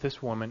concern with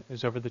this woman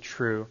is over the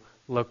true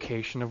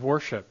location of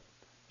worship.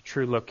 The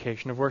true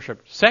location of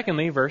worship.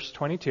 Secondly, verse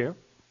 22,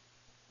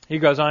 He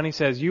goes on, He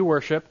says, "You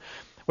worship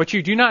what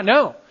you do not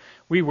know.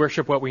 We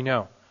worship what we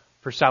know,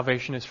 for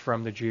salvation is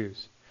from the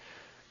Jews."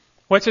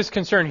 What's His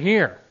concern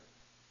here?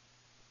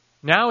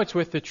 Now it's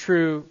with the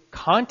true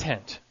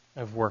content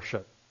of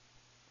worship.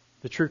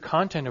 The true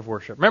content of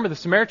worship. Remember, the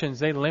Samaritans,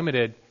 they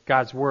limited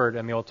God's Word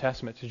in the Old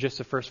Testament to just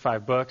the first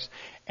 5 books.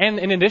 And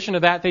in addition to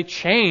that, they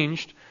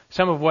changed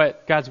some of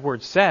what God's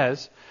Word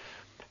says.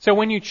 So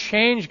when you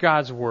change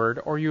God's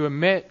Word or you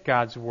omit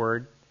God's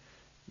Word,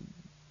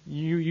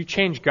 you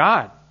change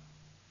God.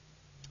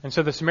 And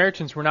so the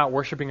Samaritans were not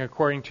worshiping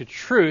according to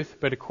truth,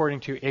 but according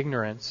to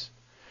ignorance.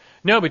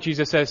 No, but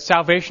Jesus says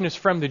salvation is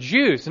from the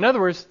Jews. In other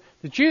words,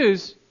 the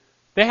Jews,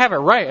 they have it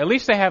right. At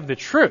least they have the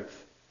truth.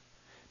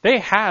 They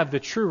have the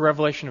true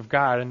revelation of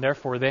God, and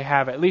therefore they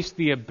have at least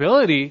the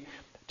ability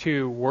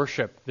to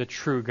worship the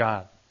true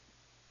God.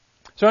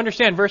 So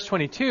understand, verse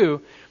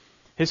 22,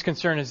 His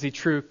concern is the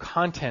true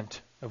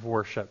content of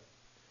worship.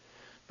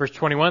 Verse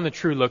 21, the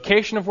true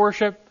location of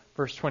worship.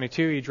 Verse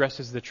 22, He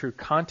addresses the true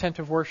content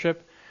of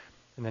worship.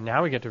 And then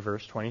now we get to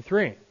verse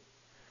 23.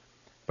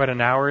 "But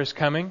an hour is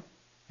coming,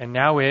 and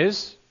now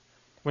is,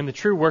 when the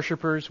true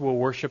worshipers will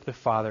worship the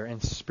Father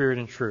in spirit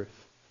and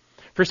truth.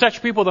 For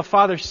such people, the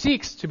Father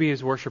seeks to be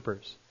His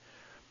worshipers.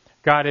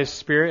 God is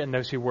spirit, and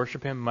those who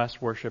worship Him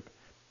must worship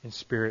in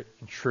spirit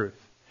and truth."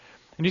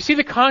 And you see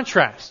the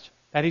contrast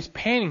that He's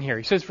painting here.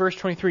 He says, verse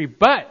 23,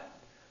 but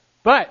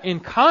in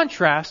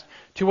contrast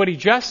to what He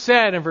just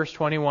said in verse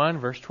 21,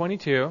 verse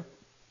 22,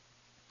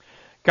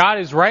 God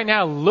is right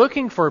now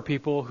looking for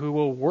people who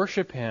will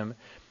worship Him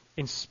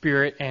in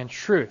spirit and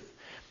truth.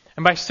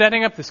 And by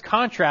setting up this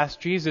contrast,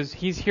 Jesus,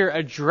 He's here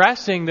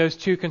addressing those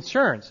two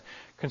concerns.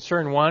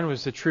 Concern 1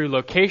 was the true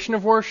location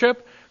of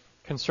worship.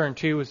 Concern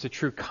 2 was the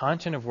true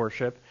content of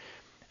worship.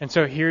 And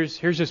so here's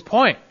His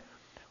point.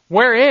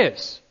 Where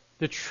is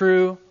the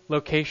true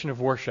location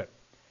of worship?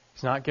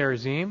 It's not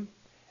Gerizim.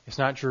 It's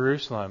not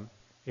Jerusalem.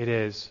 It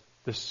is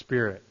the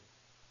Spirit.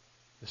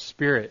 The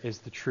Spirit is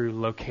the true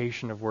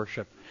location of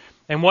worship.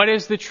 And what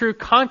is the true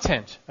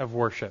content of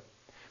worship?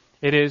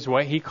 It is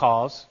what He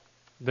calls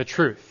the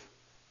truth.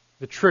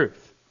 the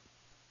truth.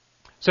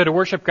 So to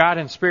worship God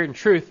in spirit and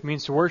truth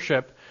means to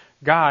worship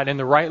God in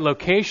the right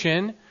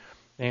location,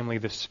 namely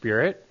the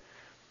Spirit,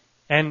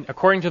 and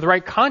according to the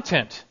right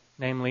content,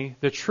 namely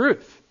the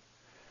truth.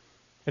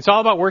 It's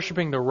all about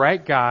worshiping the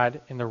right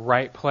God in the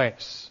right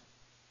place.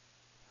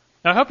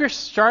 Now I hope you're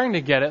starting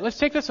to get it. Let's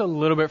take this a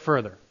little bit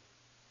further.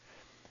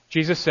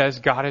 Jesus says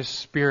God is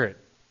Spirit,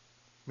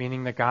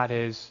 meaning that God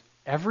is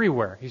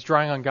everywhere. He's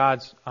drawing on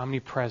God's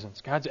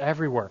omnipresence. God's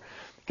everywhere.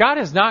 God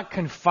is not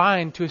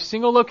confined to a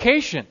single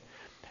location,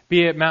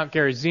 be it Mount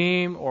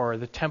Gerizim or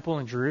the temple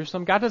in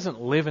Jerusalem. God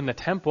doesn't live in the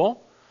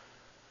temple.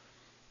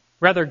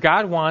 Rather,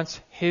 God wants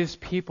His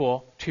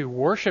people to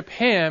worship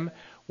Him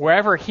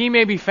wherever He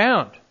may be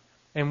found.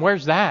 And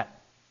where's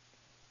that?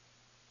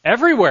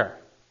 Everywhere.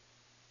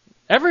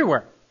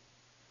 Everywhere.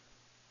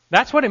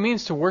 That's what it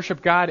means to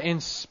worship God in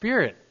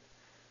spirit.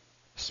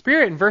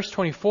 Spirit in verse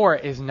 24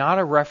 is not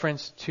a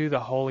reference to the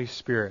Holy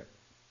Spirit.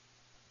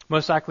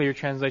 Most likely your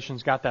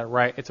translation's got that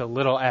right. It's a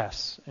little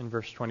s in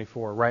verse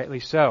 24, rightly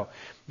so.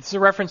 This is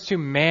a reference to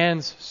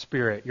man's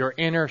spirit, your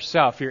inner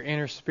self, your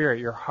inner spirit,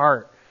 your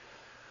heart.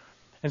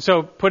 And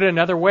so, put it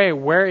another way,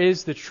 where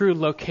is the true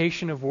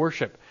location of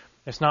worship?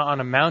 It's not on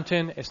a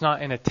mountain, it's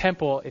not in a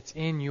temple, it's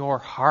in your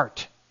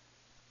heart.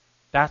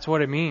 That's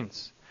what it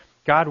means.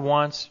 God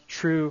wants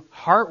true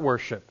heart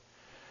worship.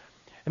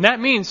 And that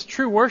means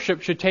true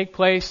worship should take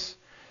place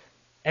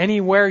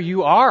anywhere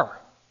you are.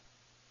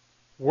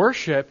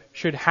 Worship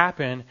should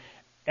happen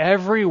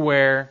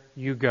everywhere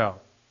you go.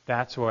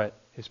 That's what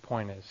his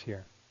point is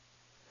here.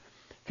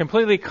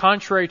 Completely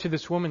contrary to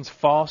this woman's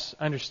false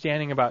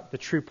understanding about the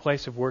true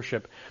place of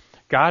worship,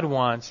 God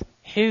wants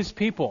His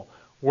people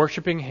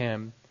worshiping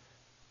Him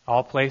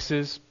all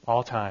places,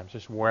 all times,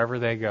 just wherever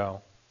they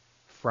go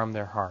from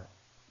their heart.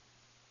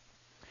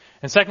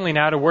 And secondly,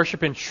 now to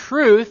worship in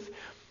truth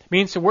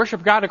means to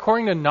worship God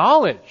according to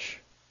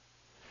knowledge.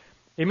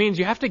 It means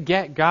you have to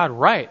get God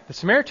right. The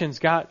Samaritans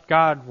got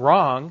God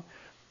wrong,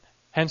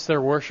 hence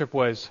their worship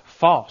was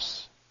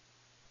false.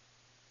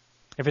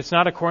 If it's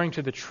not according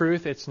to the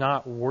truth, it's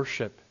not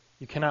worship.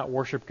 You cannot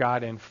worship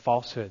God in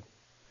falsehood.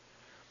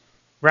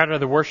 Rather,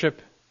 the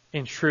worship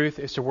in truth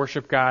is to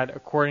worship God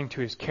according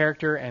to His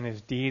character and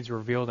His deeds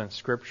revealed in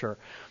Scripture.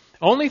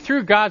 Only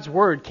through God's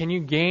Word can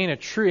you gain a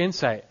true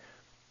insight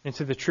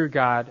into the true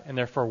God and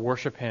therefore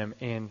worship Him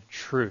in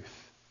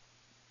truth.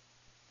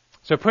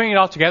 So putting it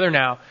all together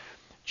now,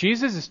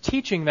 Jesus is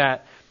teaching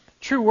that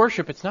true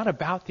worship, it's not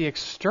about the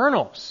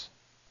externals.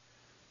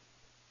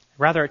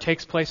 Rather, it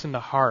takes place in the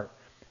heart.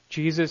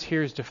 Jesus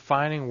here is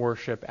defining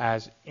worship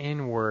as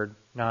inward,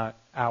 not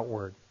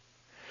outward.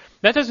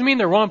 That doesn't mean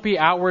there won't be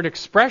outward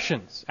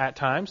expressions at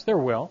times. There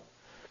will.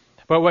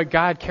 But what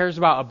God cares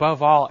about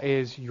above all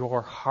is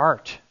your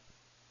heart.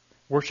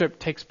 Worship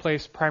takes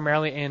place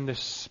primarily in the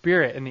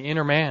spirit, in the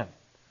inner man.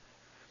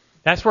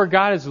 That's where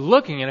God is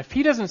looking. And if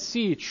He doesn't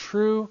see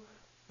true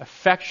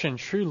affection,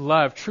 true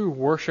love, true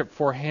worship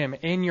for Him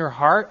in your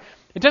heart,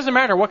 it doesn't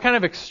matter what kind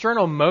of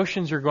external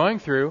motions you're going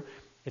through,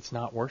 it's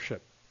not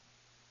worship.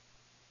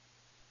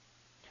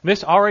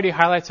 This already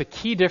highlights a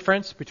key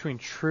difference between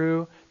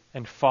true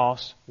and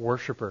false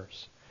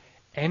worshipers.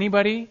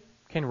 Anybody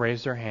can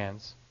raise their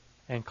hands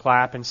and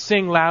clap and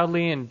sing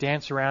loudly and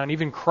dance around,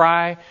 even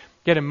cry,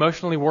 get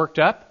emotionally worked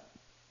up.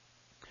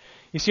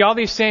 You see all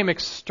these same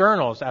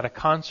externals at a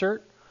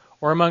concert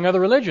or among other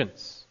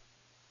religions.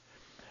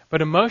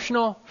 But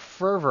emotional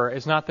fervor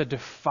is not the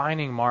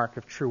defining mark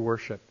of true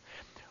worship.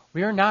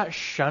 We are not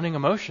shunning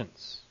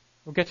emotions.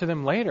 We'll get to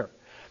them later.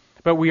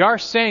 But we are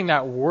saying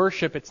that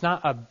worship, it's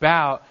not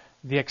about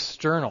the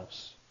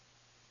externals.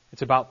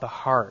 It's about the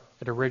heart.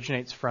 It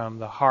originates from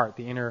the heart,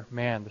 the inner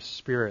man, the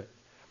spirit.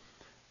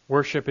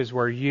 Worship is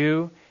where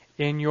you,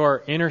 in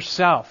your inner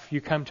self,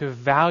 you come to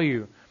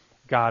value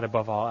God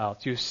above all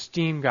else. You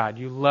esteem God.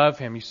 You love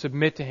Him. You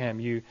submit to Him.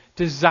 You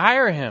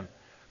desire Him.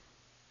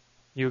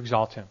 You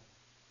exalt Him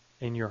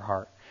in your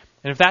heart.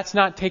 And if that's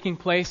not taking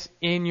place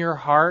in your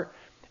heart,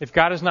 if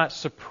God is not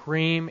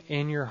supreme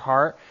in your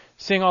heart,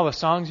 sing all the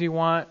songs you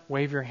want,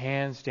 wave your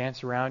hands,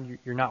 dance around,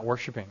 you're not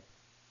worshiping.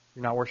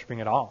 You're not worshiping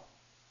at all.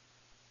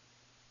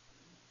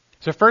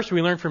 So first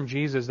we learn from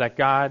Jesus that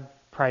God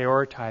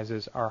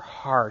prioritizes our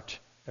heart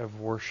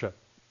of worship.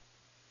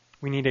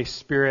 We need a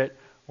spirit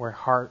or a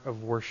heart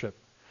of worship.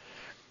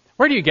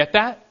 Where do you get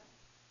that?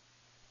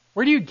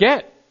 Where do you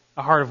get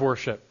a heart of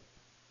worship?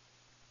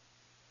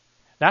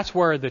 That's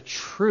where the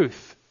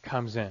truth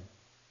comes in.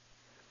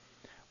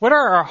 What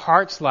are our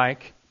hearts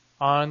like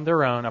on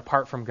their own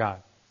apart from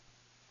God?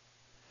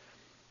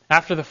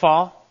 After the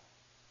fall,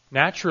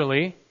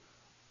 naturally,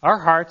 our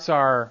hearts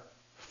are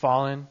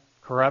fallen,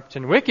 corrupt,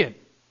 and wicked.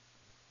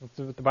 That's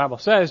what the Bible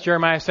says.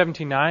 Jeremiah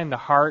 17:9, the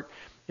heart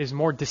is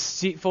more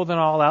deceitful than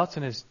all else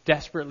and is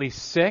desperately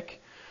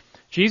sick.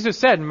 Jesus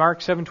said in Mark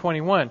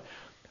 7:21,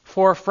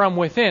 for from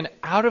within,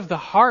 out of the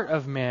heart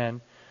of man,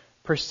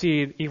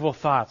 proceed evil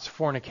thoughts,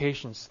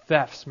 fornications,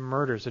 thefts,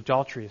 murders,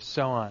 adulteries,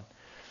 so on.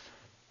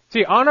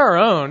 See, on our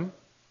own,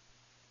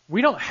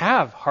 we don't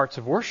have hearts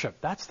of worship.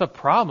 That's the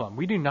problem.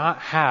 We do not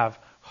have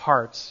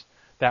hearts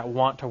that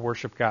want to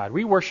worship God.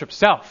 We worship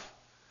self.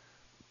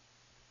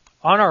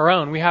 On our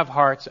own, we have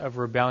hearts of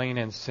rebellion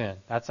and sin.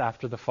 That's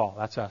after the fall.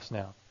 That's us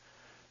now.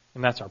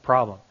 And that's our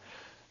problem.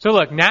 So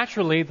look,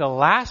 naturally, the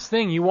last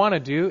thing you want to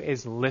do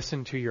is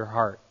listen to your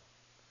heart.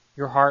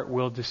 Your heart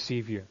will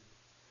deceive you.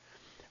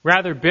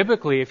 Rather,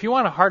 biblically, if you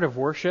want a heart of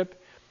worship,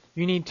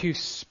 you need to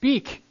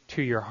speak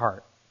to your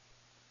heart.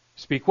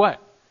 Speak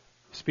what?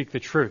 Speak the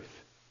truth.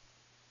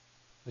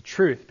 The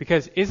truth.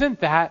 Because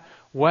isn't that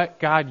what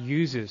God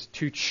uses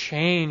to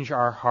change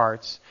our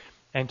hearts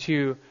and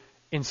to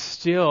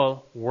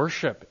instill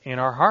worship in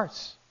our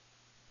hearts?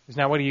 Isn't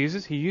that what He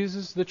uses? He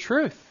uses the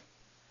truth.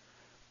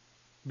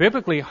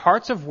 Biblically,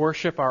 hearts of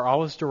worship are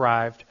always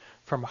derived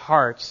from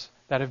hearts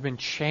that have been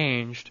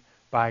changed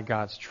by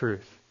God's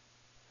truth.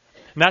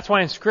 And that's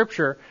why in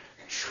Scripture,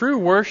 true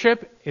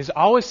worship is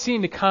always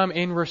seen to come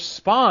in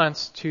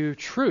response to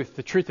truth,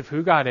 the truth of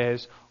who God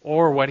is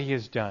or what He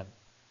has done.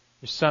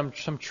 There's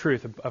some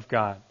truth of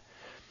God.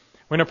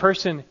 When a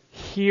person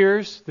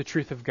hears the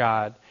truth of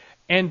God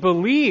and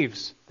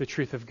believes the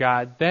truth of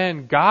God,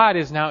 then God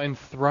is now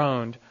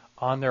enthroned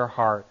on their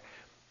heart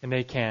and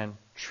they can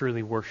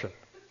truly worship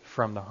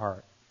from the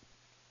heart.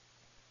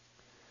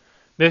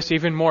 This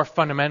even more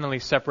fundamentally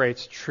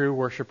separates true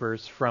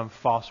worshipers from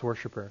false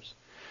worshipers.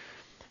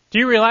 Do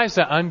you realize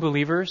that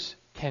unbelievers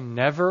can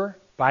never,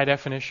 by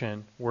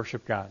definition,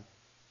 worship God?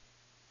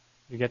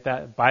 You get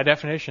that? By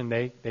definition,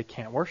 they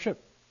can't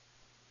worship.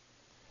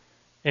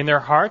 In their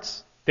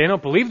hearts, they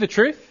don't believe the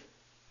truth.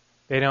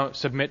 They don't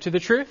submit to the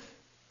truth.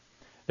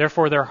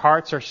 Therefore, their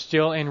hearts are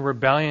still in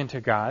rebellion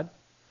to God.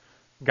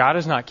 God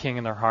is not king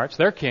in their hearts.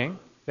 They're king.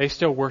 They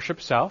still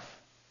worship self.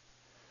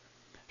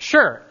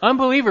 Sure,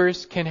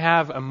 unbelievers can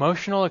have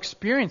emotional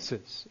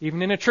experiences,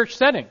 even in a church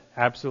setting.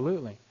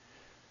 Absolutely.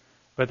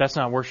 But that's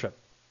not worship.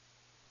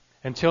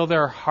 Until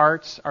their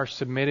hearts are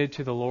submitted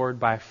to the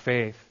Lord by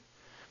faith,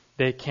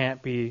 they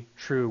can't be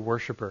true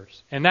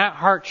worshipers. And that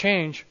heart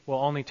change will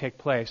only take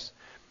place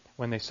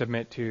when they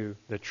submit to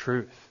the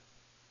truth.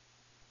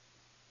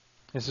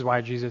 This is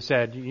why Jesus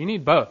said, you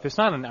need both. It's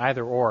not an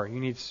either or. You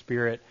need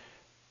spirit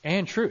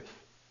and truth.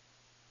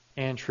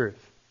 And truth.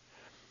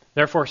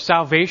 Therefore,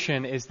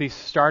 salvation is the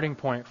starting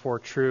point for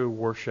true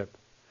worship.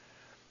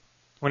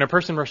 When a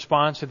person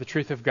responds to the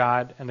truth of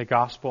God and the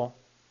gospel,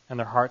 and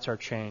their hearts are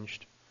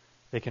changed,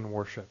 they can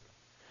worship.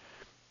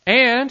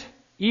 And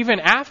even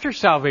after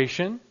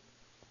salvation,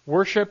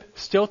 worship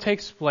still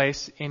takes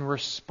place in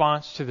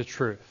response to the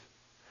truth.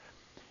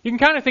 You can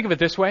kind of think of it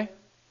this way.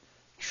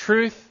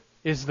 Truth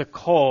is the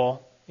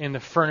coal in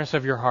the furnace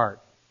of your heart.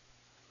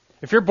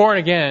 If you're born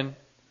again,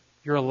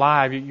 you're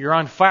alive. You're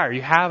on fire.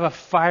 You have a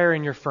fire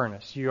in your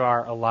furnace. You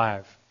are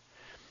alive.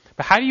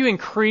 But how do you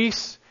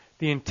increase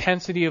the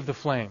intensity of the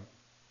flame?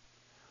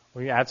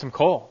 Well, you add some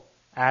coal.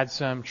 Add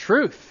some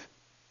truth.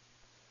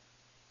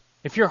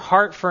 If your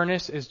heart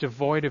furnace is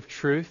devoid of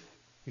truth,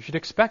 you should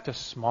expect a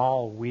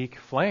small, weak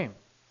flame.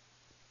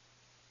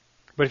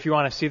 But if you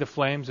want to see the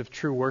flames of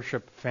true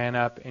worship fan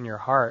up in your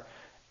heart,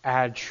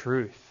 add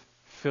truth.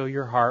 Fill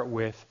your heart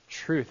with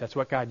truth. That's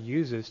what God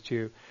uses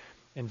to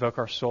invoke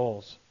our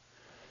souls.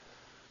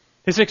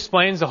 This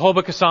explains the whole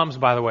book of Psalms,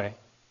 by the way.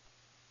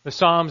 The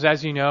Psalms,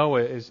 as you know,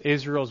 is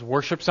Israel's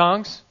worship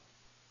songs.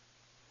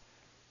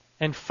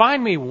 And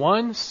find me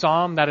one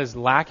psalm that is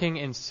lacking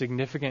in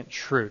significant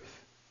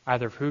truth,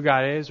 either of who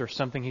God is or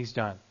something He's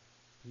done.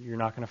 You're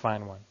not going to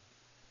find one.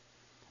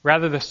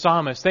 Rather, the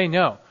psalmists, they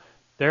know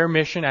their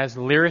mission as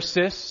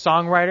lyricists,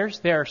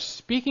 songwriters, they are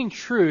speaking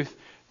truth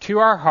to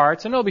our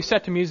hearts, and it'll be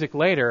set to music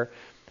later,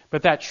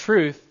 but that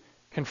truth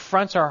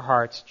confronts our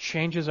hearts,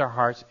 changes our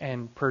hearts,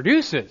 and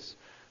produces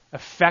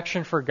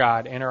affection for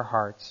God in our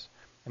hearts,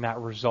 and that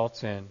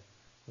results in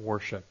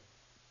worship.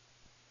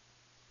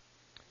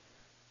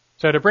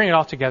 So to bring it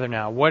all together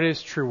now, what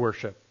is true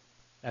worship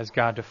as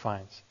God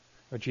defines?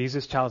 Well,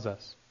 Jesus tells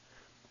us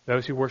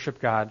those who worship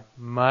God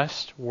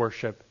must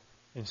worship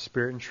in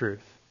spirit and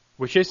truth,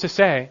 which is to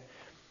say,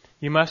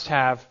 you must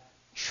have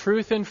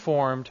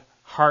truth-informed,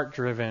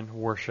 heart-driven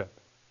worship.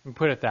 We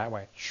put it that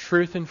way.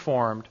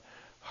 Truth-informed,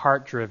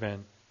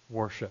 heart-driven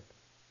worship.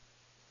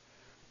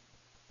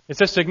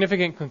 It's a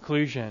significant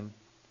conclusion.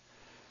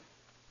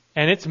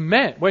 And it's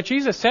meant, what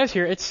Jesus says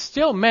here, it's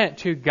still meant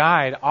to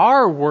guide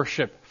our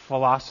worship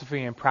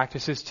philosophy and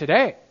practices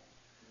today.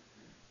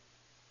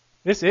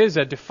 This is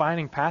a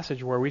defining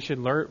passage where we should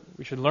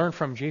learn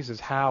from Jesus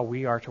how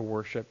we are to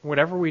worship,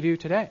 whatever we do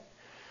today.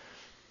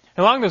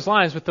 Along those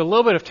lines, with the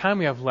little bit of time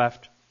we have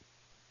left,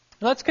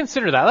 let's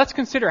consider that. Let's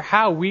consider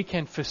how we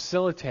can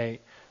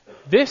facilitate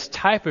this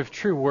type of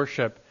true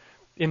worship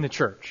in the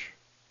church,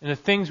 and the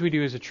things we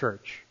do as a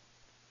church,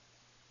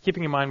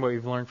 keeping in mind what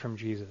we've learned from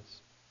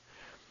Jesus.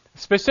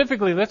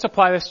 Specifically, let's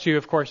apply this to,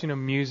 of course,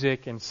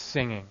 music and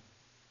singing.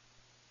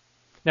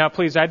 Now,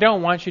 please, I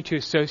don't want you to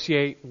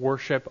associate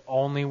worship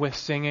only with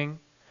singing.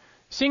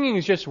 Singing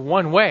is just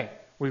one way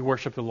we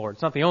worship the Lord.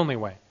 It's not the only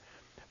way.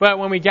 But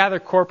when we gather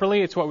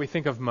corporately, it's what we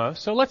think of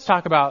most. So let's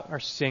talk about our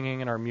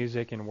singing and our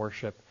music and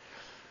worship.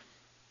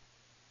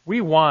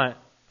 We want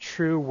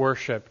true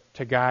worship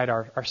to guide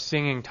our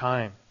singing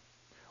time.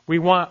 We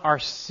want our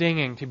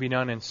singing to be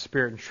done in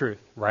spirit and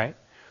truth, right?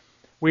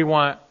 We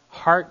want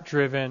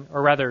heart-driven,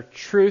 or rather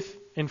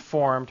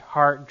truth-informed,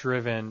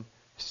 heart-driven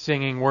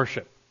singing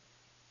worship.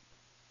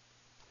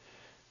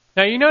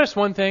 Now, you notice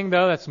one thing,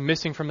 though, that's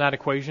missing from that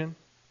equation?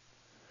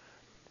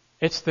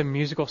 It's the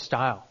musical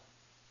style.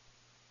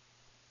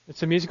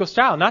 It's the musical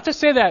style. Not to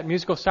say that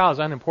musical style is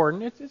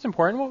unimportant. It's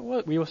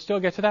important. We will still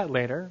get to that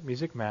later.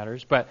 Music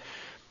matters. But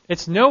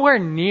it's nowhere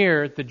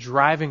near the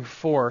driving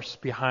force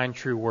behind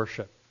true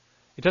worship.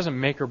 It doesn't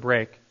make or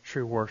break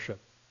true worship.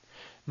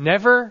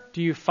 Never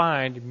do you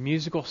find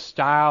musical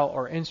style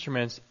or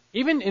instruments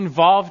even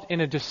involved in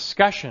a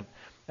discussion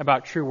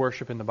about true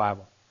worship in the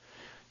Bible.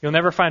 You'll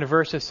never find a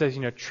verse that says,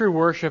 true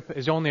worship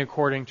is only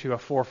according to a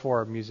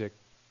 4/4 music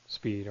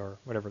speed or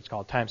whatever it's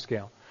called, time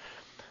scale.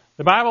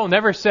 The Bible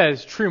never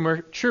says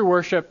true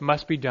worship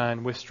must be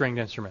done with stringed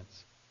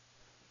instruments.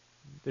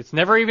 It's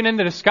never even in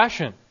the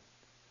discussion.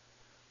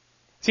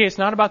 See, it's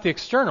not about the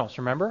externals,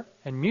 remember?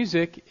 And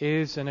music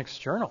is an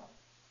external,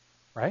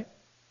 right?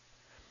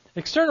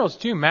 Externals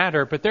do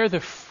matter, but they're the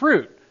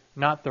fruit,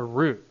 not the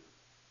root.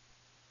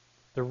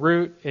 The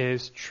root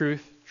is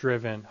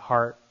truth-driven,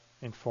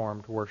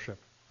 heart-informed worship.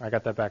 I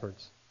got that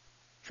backwards.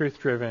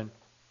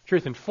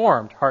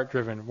 Truth-informed,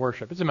 heart-driven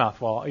worship. It's a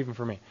mouthful, even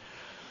for me.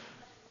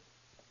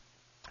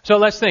 So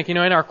let's think, in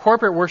our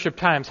corporate worship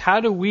times,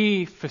 how do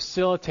we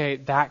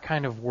facilitate that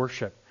kind of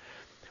worship?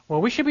 Well,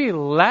 we should be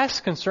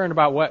less concerned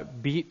about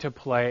what beat to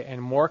play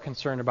and more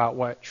concerned about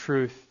what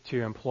truth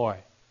to employ.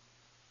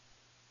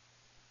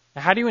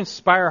 Now, how do you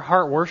inspire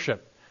heart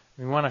worship?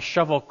 We want to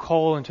shovel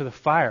coal into the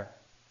fire.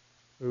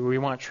 We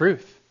want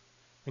truth.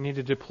 We need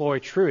to deploy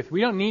truth.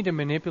 We don't need to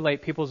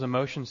manipulate people's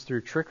emotions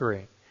through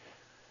trickery.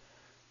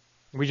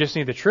 We just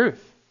need the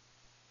truth.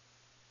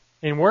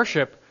 In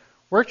worship,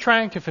 we're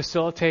trying to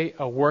facilitate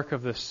a work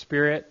of the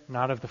Spirit,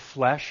 not of the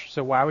flesh.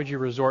 So why would you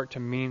resort to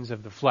means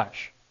of the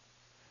flesh?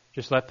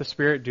 Just let the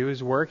Spirit do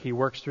His work. He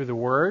works through the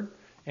Word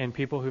and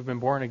people who've been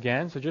born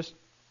again. So just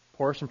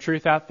pour some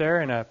truth out there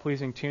in a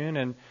pleasing tune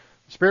and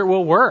the Spirit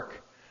will work.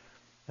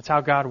 That's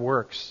how God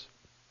works.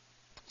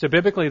 So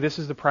biblically, this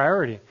is the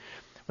priority.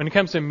 When it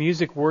comes to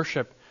music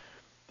worship,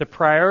 the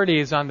priority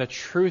is on the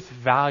truth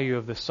value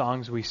of the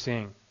songs we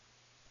sing,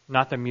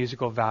 not the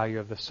musical value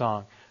of the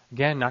song.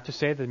 Again, not to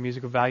say that the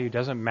musical value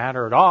doesn't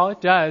matter at all.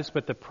 It does,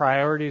 but the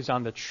priority is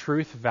on the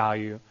truth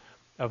value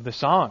of the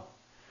song.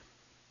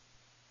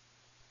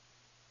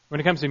 When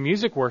it comes to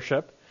music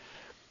worship,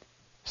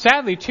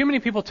 sadly, too many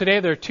people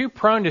today, they're too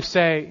prone to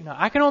say,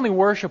 I can only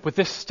worship with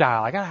this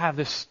style. I got to have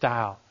this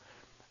style.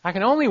 I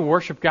can only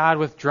worship God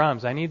with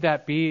drums. I need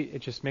that beat. It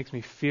just makes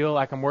me feel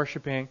like I'm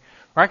worshiping.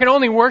 Or I can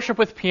only worship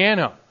with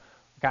piano.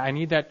 I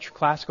need that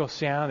classical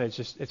sound.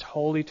 It's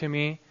holy to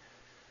me.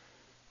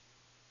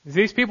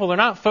 These people, they're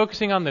not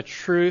focusing on the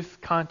truth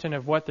content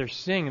of what they're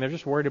singing. They're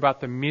just worried about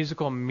the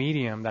musical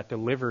medium that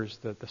delivers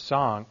the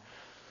song.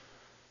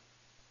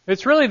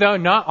 It's really, though,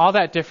 not all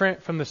that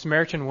different from the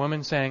Samaritan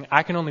woman saying,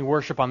 I can only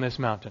worship on this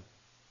mountain.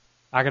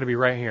 I got to be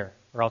right here,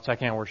 or else I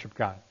can't worship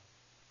God.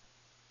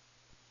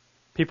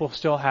 People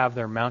still have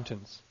their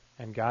mountains,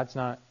 and God's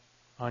not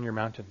on your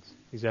mountains.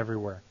 He's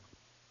everywhere.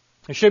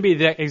 It should be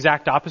the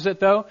exact opposite,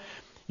 though.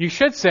 You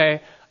should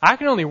say, I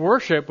can only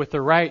worship with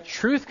the right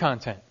truth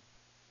content.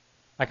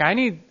 Like, I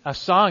need a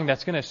song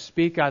that's going to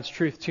speak God's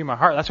truth to my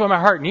heart. That's what my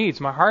heart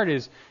needs. My heart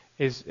is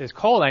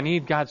cold. I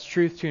need God's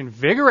truth to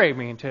invigorate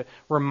me and to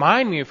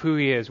remind me of who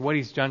He is, what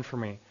He's done for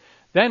me.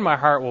 Then my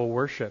heart will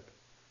worship.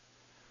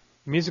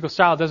 The musical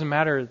style doesn't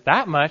matter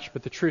that much,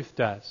 but the truth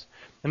does.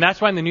 And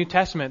that's why in the New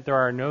Testament there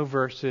are no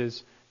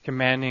verses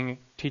commanding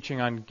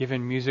teaching on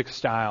given music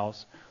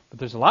styles. But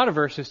there's a lot of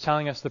verses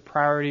telling us the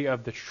priority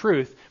of the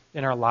truth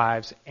in our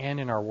lives and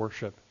in our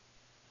worship.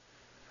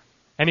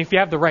 And if you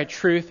have the right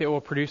truth, it will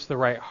produce the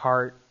right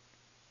heart.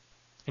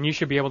 And you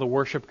should be able to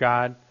worship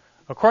God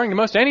according to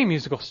most any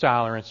musical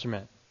style or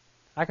instrument.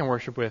 I can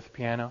worship with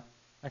piano.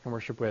 I can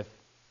worship with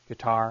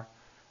guitar.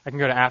 I can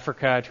go to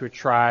Africa to a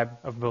tribe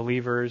of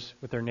believers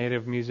with their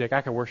native music. I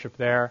can worship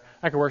there.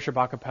 I can worship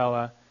a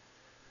cappella.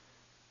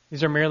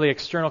 These are merely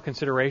external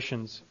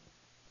considerations.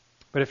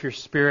 But if your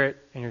spirit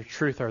and your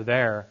truth are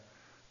there,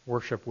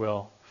 worship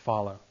will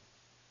follow.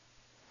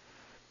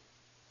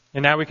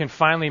 And now we can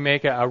finally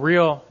make a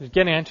real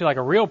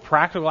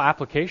practical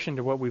application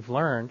to what we've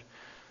learned.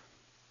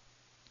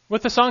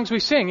 With the songs we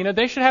sing,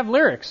 they should have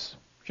lyrics.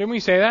 Shouldn't we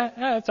say that?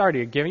 It's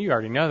already a given. You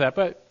already know that,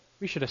 but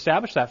we should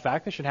establish that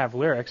fact. They should have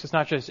lyrics. It's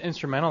not just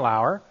instrumental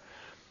hour.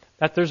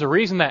 That there's a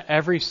reason that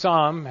every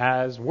psalm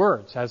has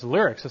words, has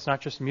lyrics. It's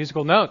not just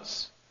musical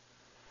notes.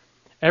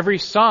 Every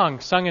song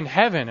sung in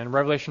heaven in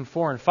Revelation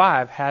 4 and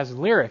 5 has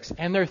lyrics,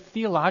 and they're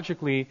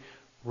theologically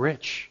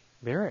rich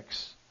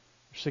lyrics.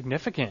 They're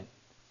significant.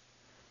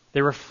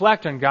 They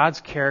reflect on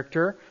God's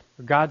character,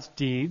 God's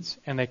deeds,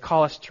 and they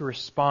call us to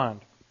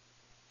respond.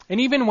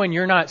 And even when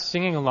you're not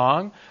singing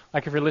along,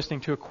 like if you're listening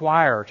to a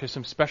choir or to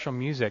some special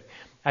music,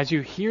 as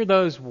you hear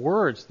those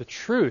words, the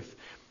truth,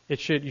 you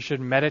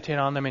should meditate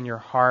on them in your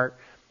heart,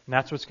 And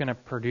that's what's going to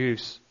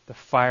produce the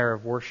fire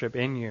of worship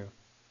in you.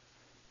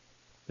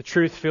 The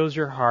truth fills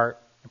your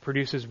heart and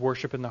produces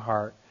worship in the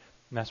heart.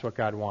 And that's what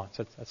God wants.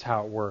 That's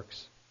how it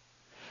works.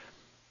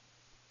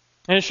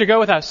 And it should go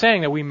without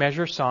saying that we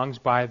measure songs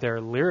by their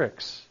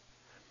lyrics.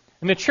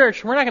 In the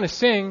church, we're not going to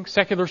sing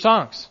secular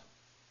songs.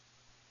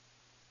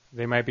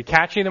 They might be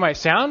catchy, they might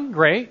sound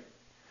great,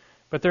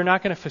 but they're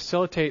not going to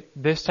facilitate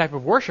this type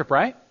of worship,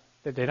 right?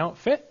 That they don't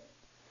fit.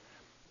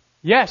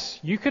 Yes,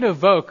 you could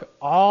evoke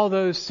all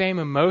those same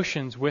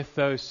emotions with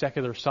those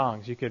secular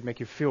songs. You could make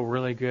you feel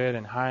really good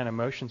and high on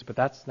emotions, but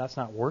that's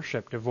not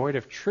worship. Devoid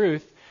of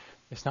truth,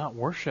 it's not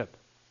worship.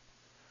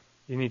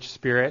 You need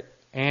spirit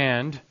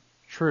and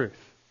truth.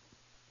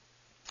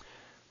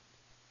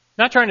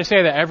 Not trying to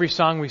say that every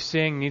song we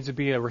sing needs to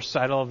be a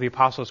recital of the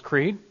Apostles'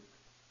 Creed.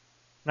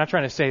 I'm not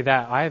trying to say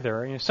that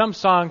either. Some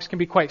songs can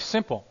be quite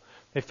simple.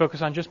 They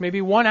focus on just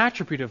maybe one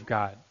attribute of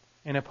God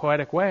in a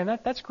poetic way, and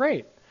that's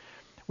great.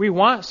 We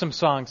want some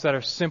songs that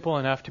are simple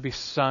enough to be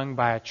sung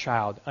by a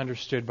child,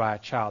 understood by a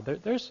child.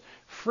 There's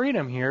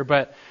freedom here,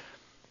 but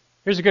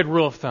here's a good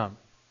rule of thumb.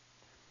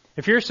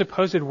 If your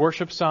supposed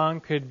worship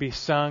song could be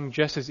sung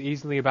just as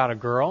easily about a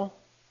girl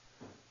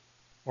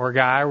or a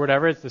guy or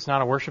whatever, it's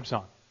not a worship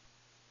song.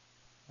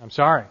 I'm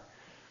sorry.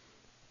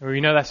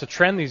 We know that's a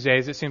trend these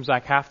days. It seems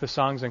like half the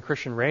songs on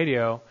Christian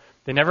radio,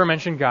 they never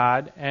mention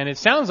God, and it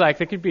sounds like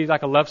they could be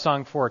like a love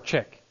song for a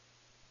chick,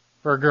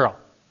 for a girl.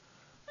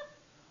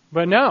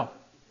 But no,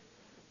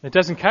 it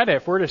doesn't cut it.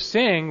 If we're to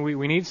sing,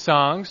 we need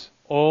songs,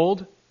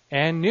 old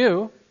and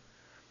new,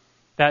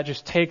 that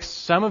just take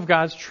some of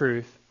God's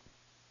truth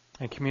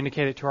and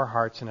communicate it to our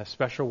hearts in a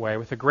special way,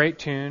 with a great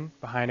tune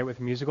behind it, with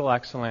musical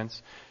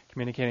excellence,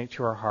 communicating it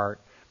to our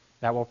heart.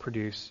 That will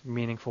produce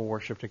meaningful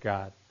worship to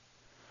God.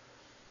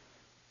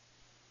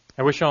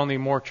 I wish only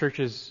more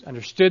churches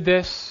understood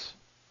this,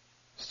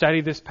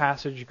 studied this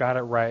passage, got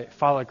it right,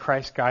 followed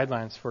Christ's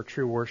guidelines for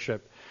true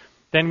worship.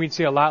 Then we'd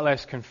see a lot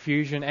less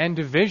confusion and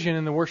division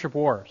in the worship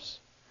wars.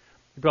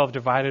 People have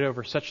divided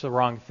over such the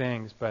wrong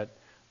things, but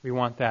we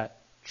want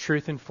that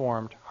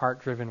truth-informed,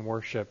 heart-driven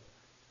worship,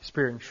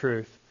 spirit and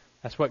truth.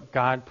 That's what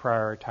God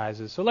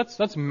prioritizes. So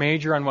let's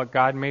major on what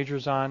God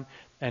majors on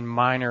and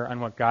minor on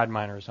what God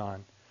minors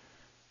on.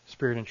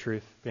 Spirit and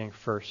truth being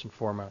first and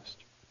foremost.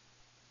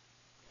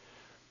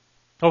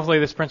 Hopefully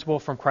this principle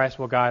from Christ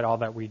will guide all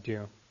that we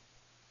do.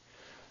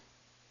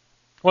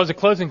 Well, as a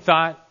closing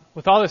thought,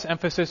 with all this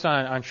emphasis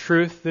on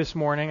truth this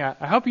morning,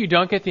 I hope you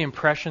don't get the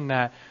impression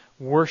that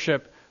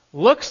worship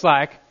looks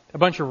like a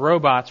bunch of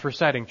robots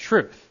reciting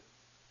truth.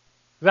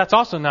 That's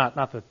also not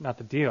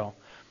the deal.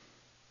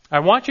 I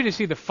want you to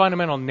see the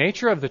fundamental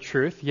nature of the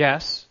truth.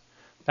 Yes,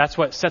 that's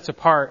what sets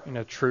apart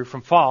true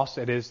from false.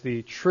 It is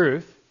the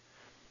truth.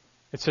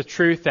 It's a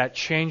truth that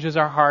changes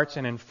our hearts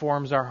and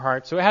informs our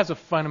hearts. So it has a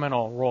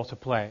fundamental role to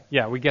play.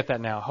 Yeah, we get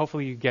that now.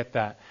 Hopefully you get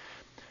that.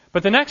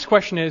 But the next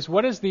question is,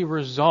 what is the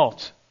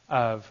result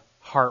of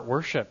heart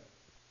worship?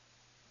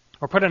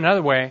 Or put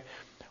another way,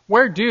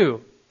 where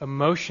do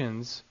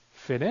emotions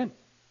fit in?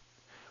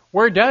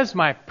 Where does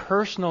my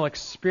personal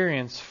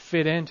experience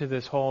fit into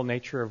this whole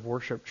nature of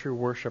worship, true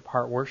worship,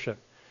 heart worship?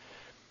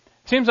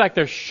 Seems like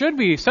there should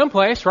be some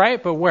place,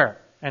 right? But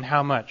where and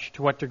how much?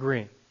 To what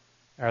degree?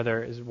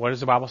 What does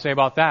the Bible say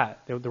about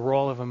that? The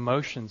role of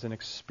emotions and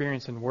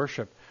experience in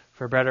worship,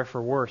 for better,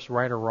 for worse,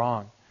 right or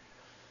wrong.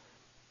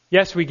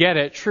 Yes, we get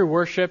it. True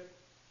worship,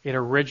 it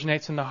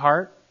originates in the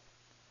heart.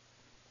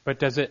 But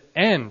does it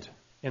end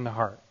in the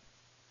heart?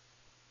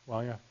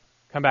 Well, yeah.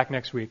 Come back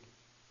next week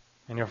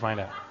and you'll find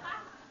out.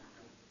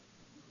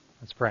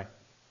 Let's pray.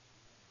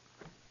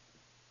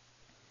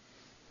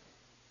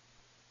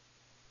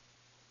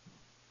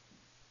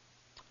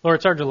 Lord,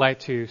 it's our delight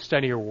to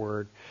study your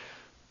word.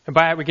 And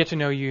by it, we get to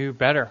know you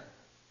better.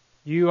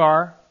 You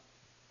are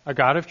a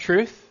God of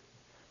truth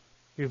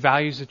who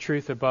values the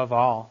truth above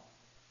all,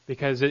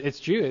 because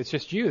it's you. It's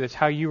just you. That's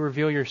how you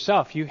reveal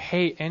yourself. You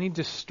hate any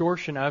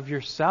distortion of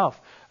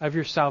yourself, of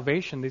your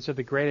salvation. These are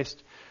the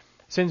greatest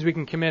sins we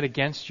can commit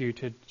against you,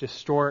 to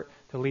distort,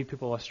 to lead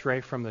people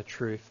astray from the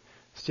truth,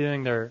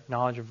 stealing their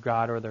knowledge of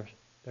God or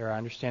their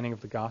understanding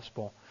of the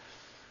gospel.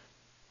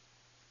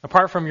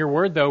 Apart from your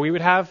word, though, we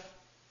would have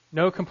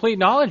no complete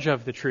knowledge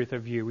of the truth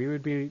of you. We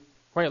would be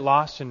quite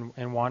lost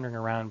and wandering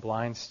around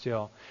blind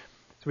still.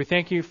 So we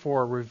thank you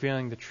for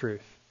revealing the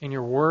truth. In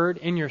your word,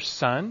 in your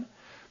Son,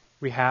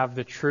 we have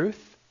the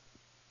truth.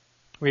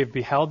 We have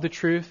beheld the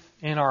truth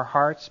in our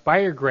hearts by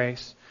your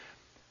grace.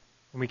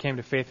 When we came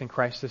to faith in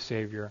Christ the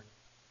Savior,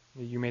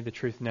 you made the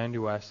truth known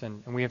to us,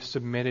 and we have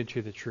submitted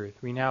to the truth.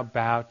 We now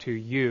bow to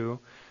you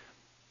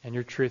and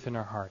your truth in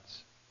our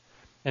hearts.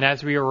 And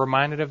as we are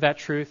reminded of that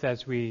truth,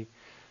 as we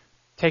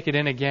take it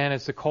in again,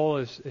 as the coal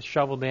is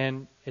shoveled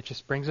in, it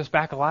just brings us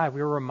back alive.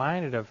 We are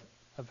reminded of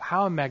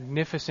how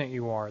magnificent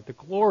you are, the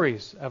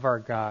glories of our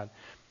God,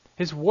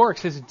 His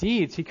works, His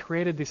deeds. He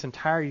created this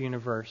entire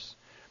universe,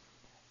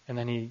 and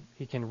then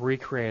He can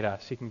recreate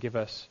us. He can give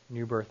us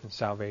new birth and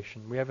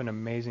salvation. We have an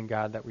amazing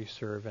God that we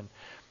serve, and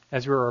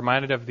as we're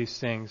reminded of these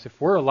things,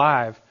 if we're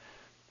alive,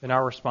 then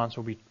our response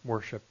will be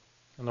worship.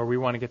 And Lord, we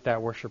want to get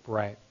that worship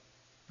right.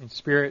 In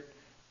spirit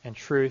and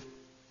truth,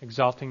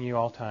 exalting you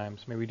all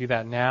times. May we do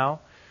that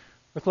now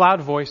with loud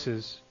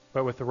voices,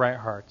 but with the right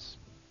hearts.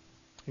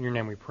 In your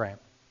name we pray.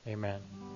 Amen.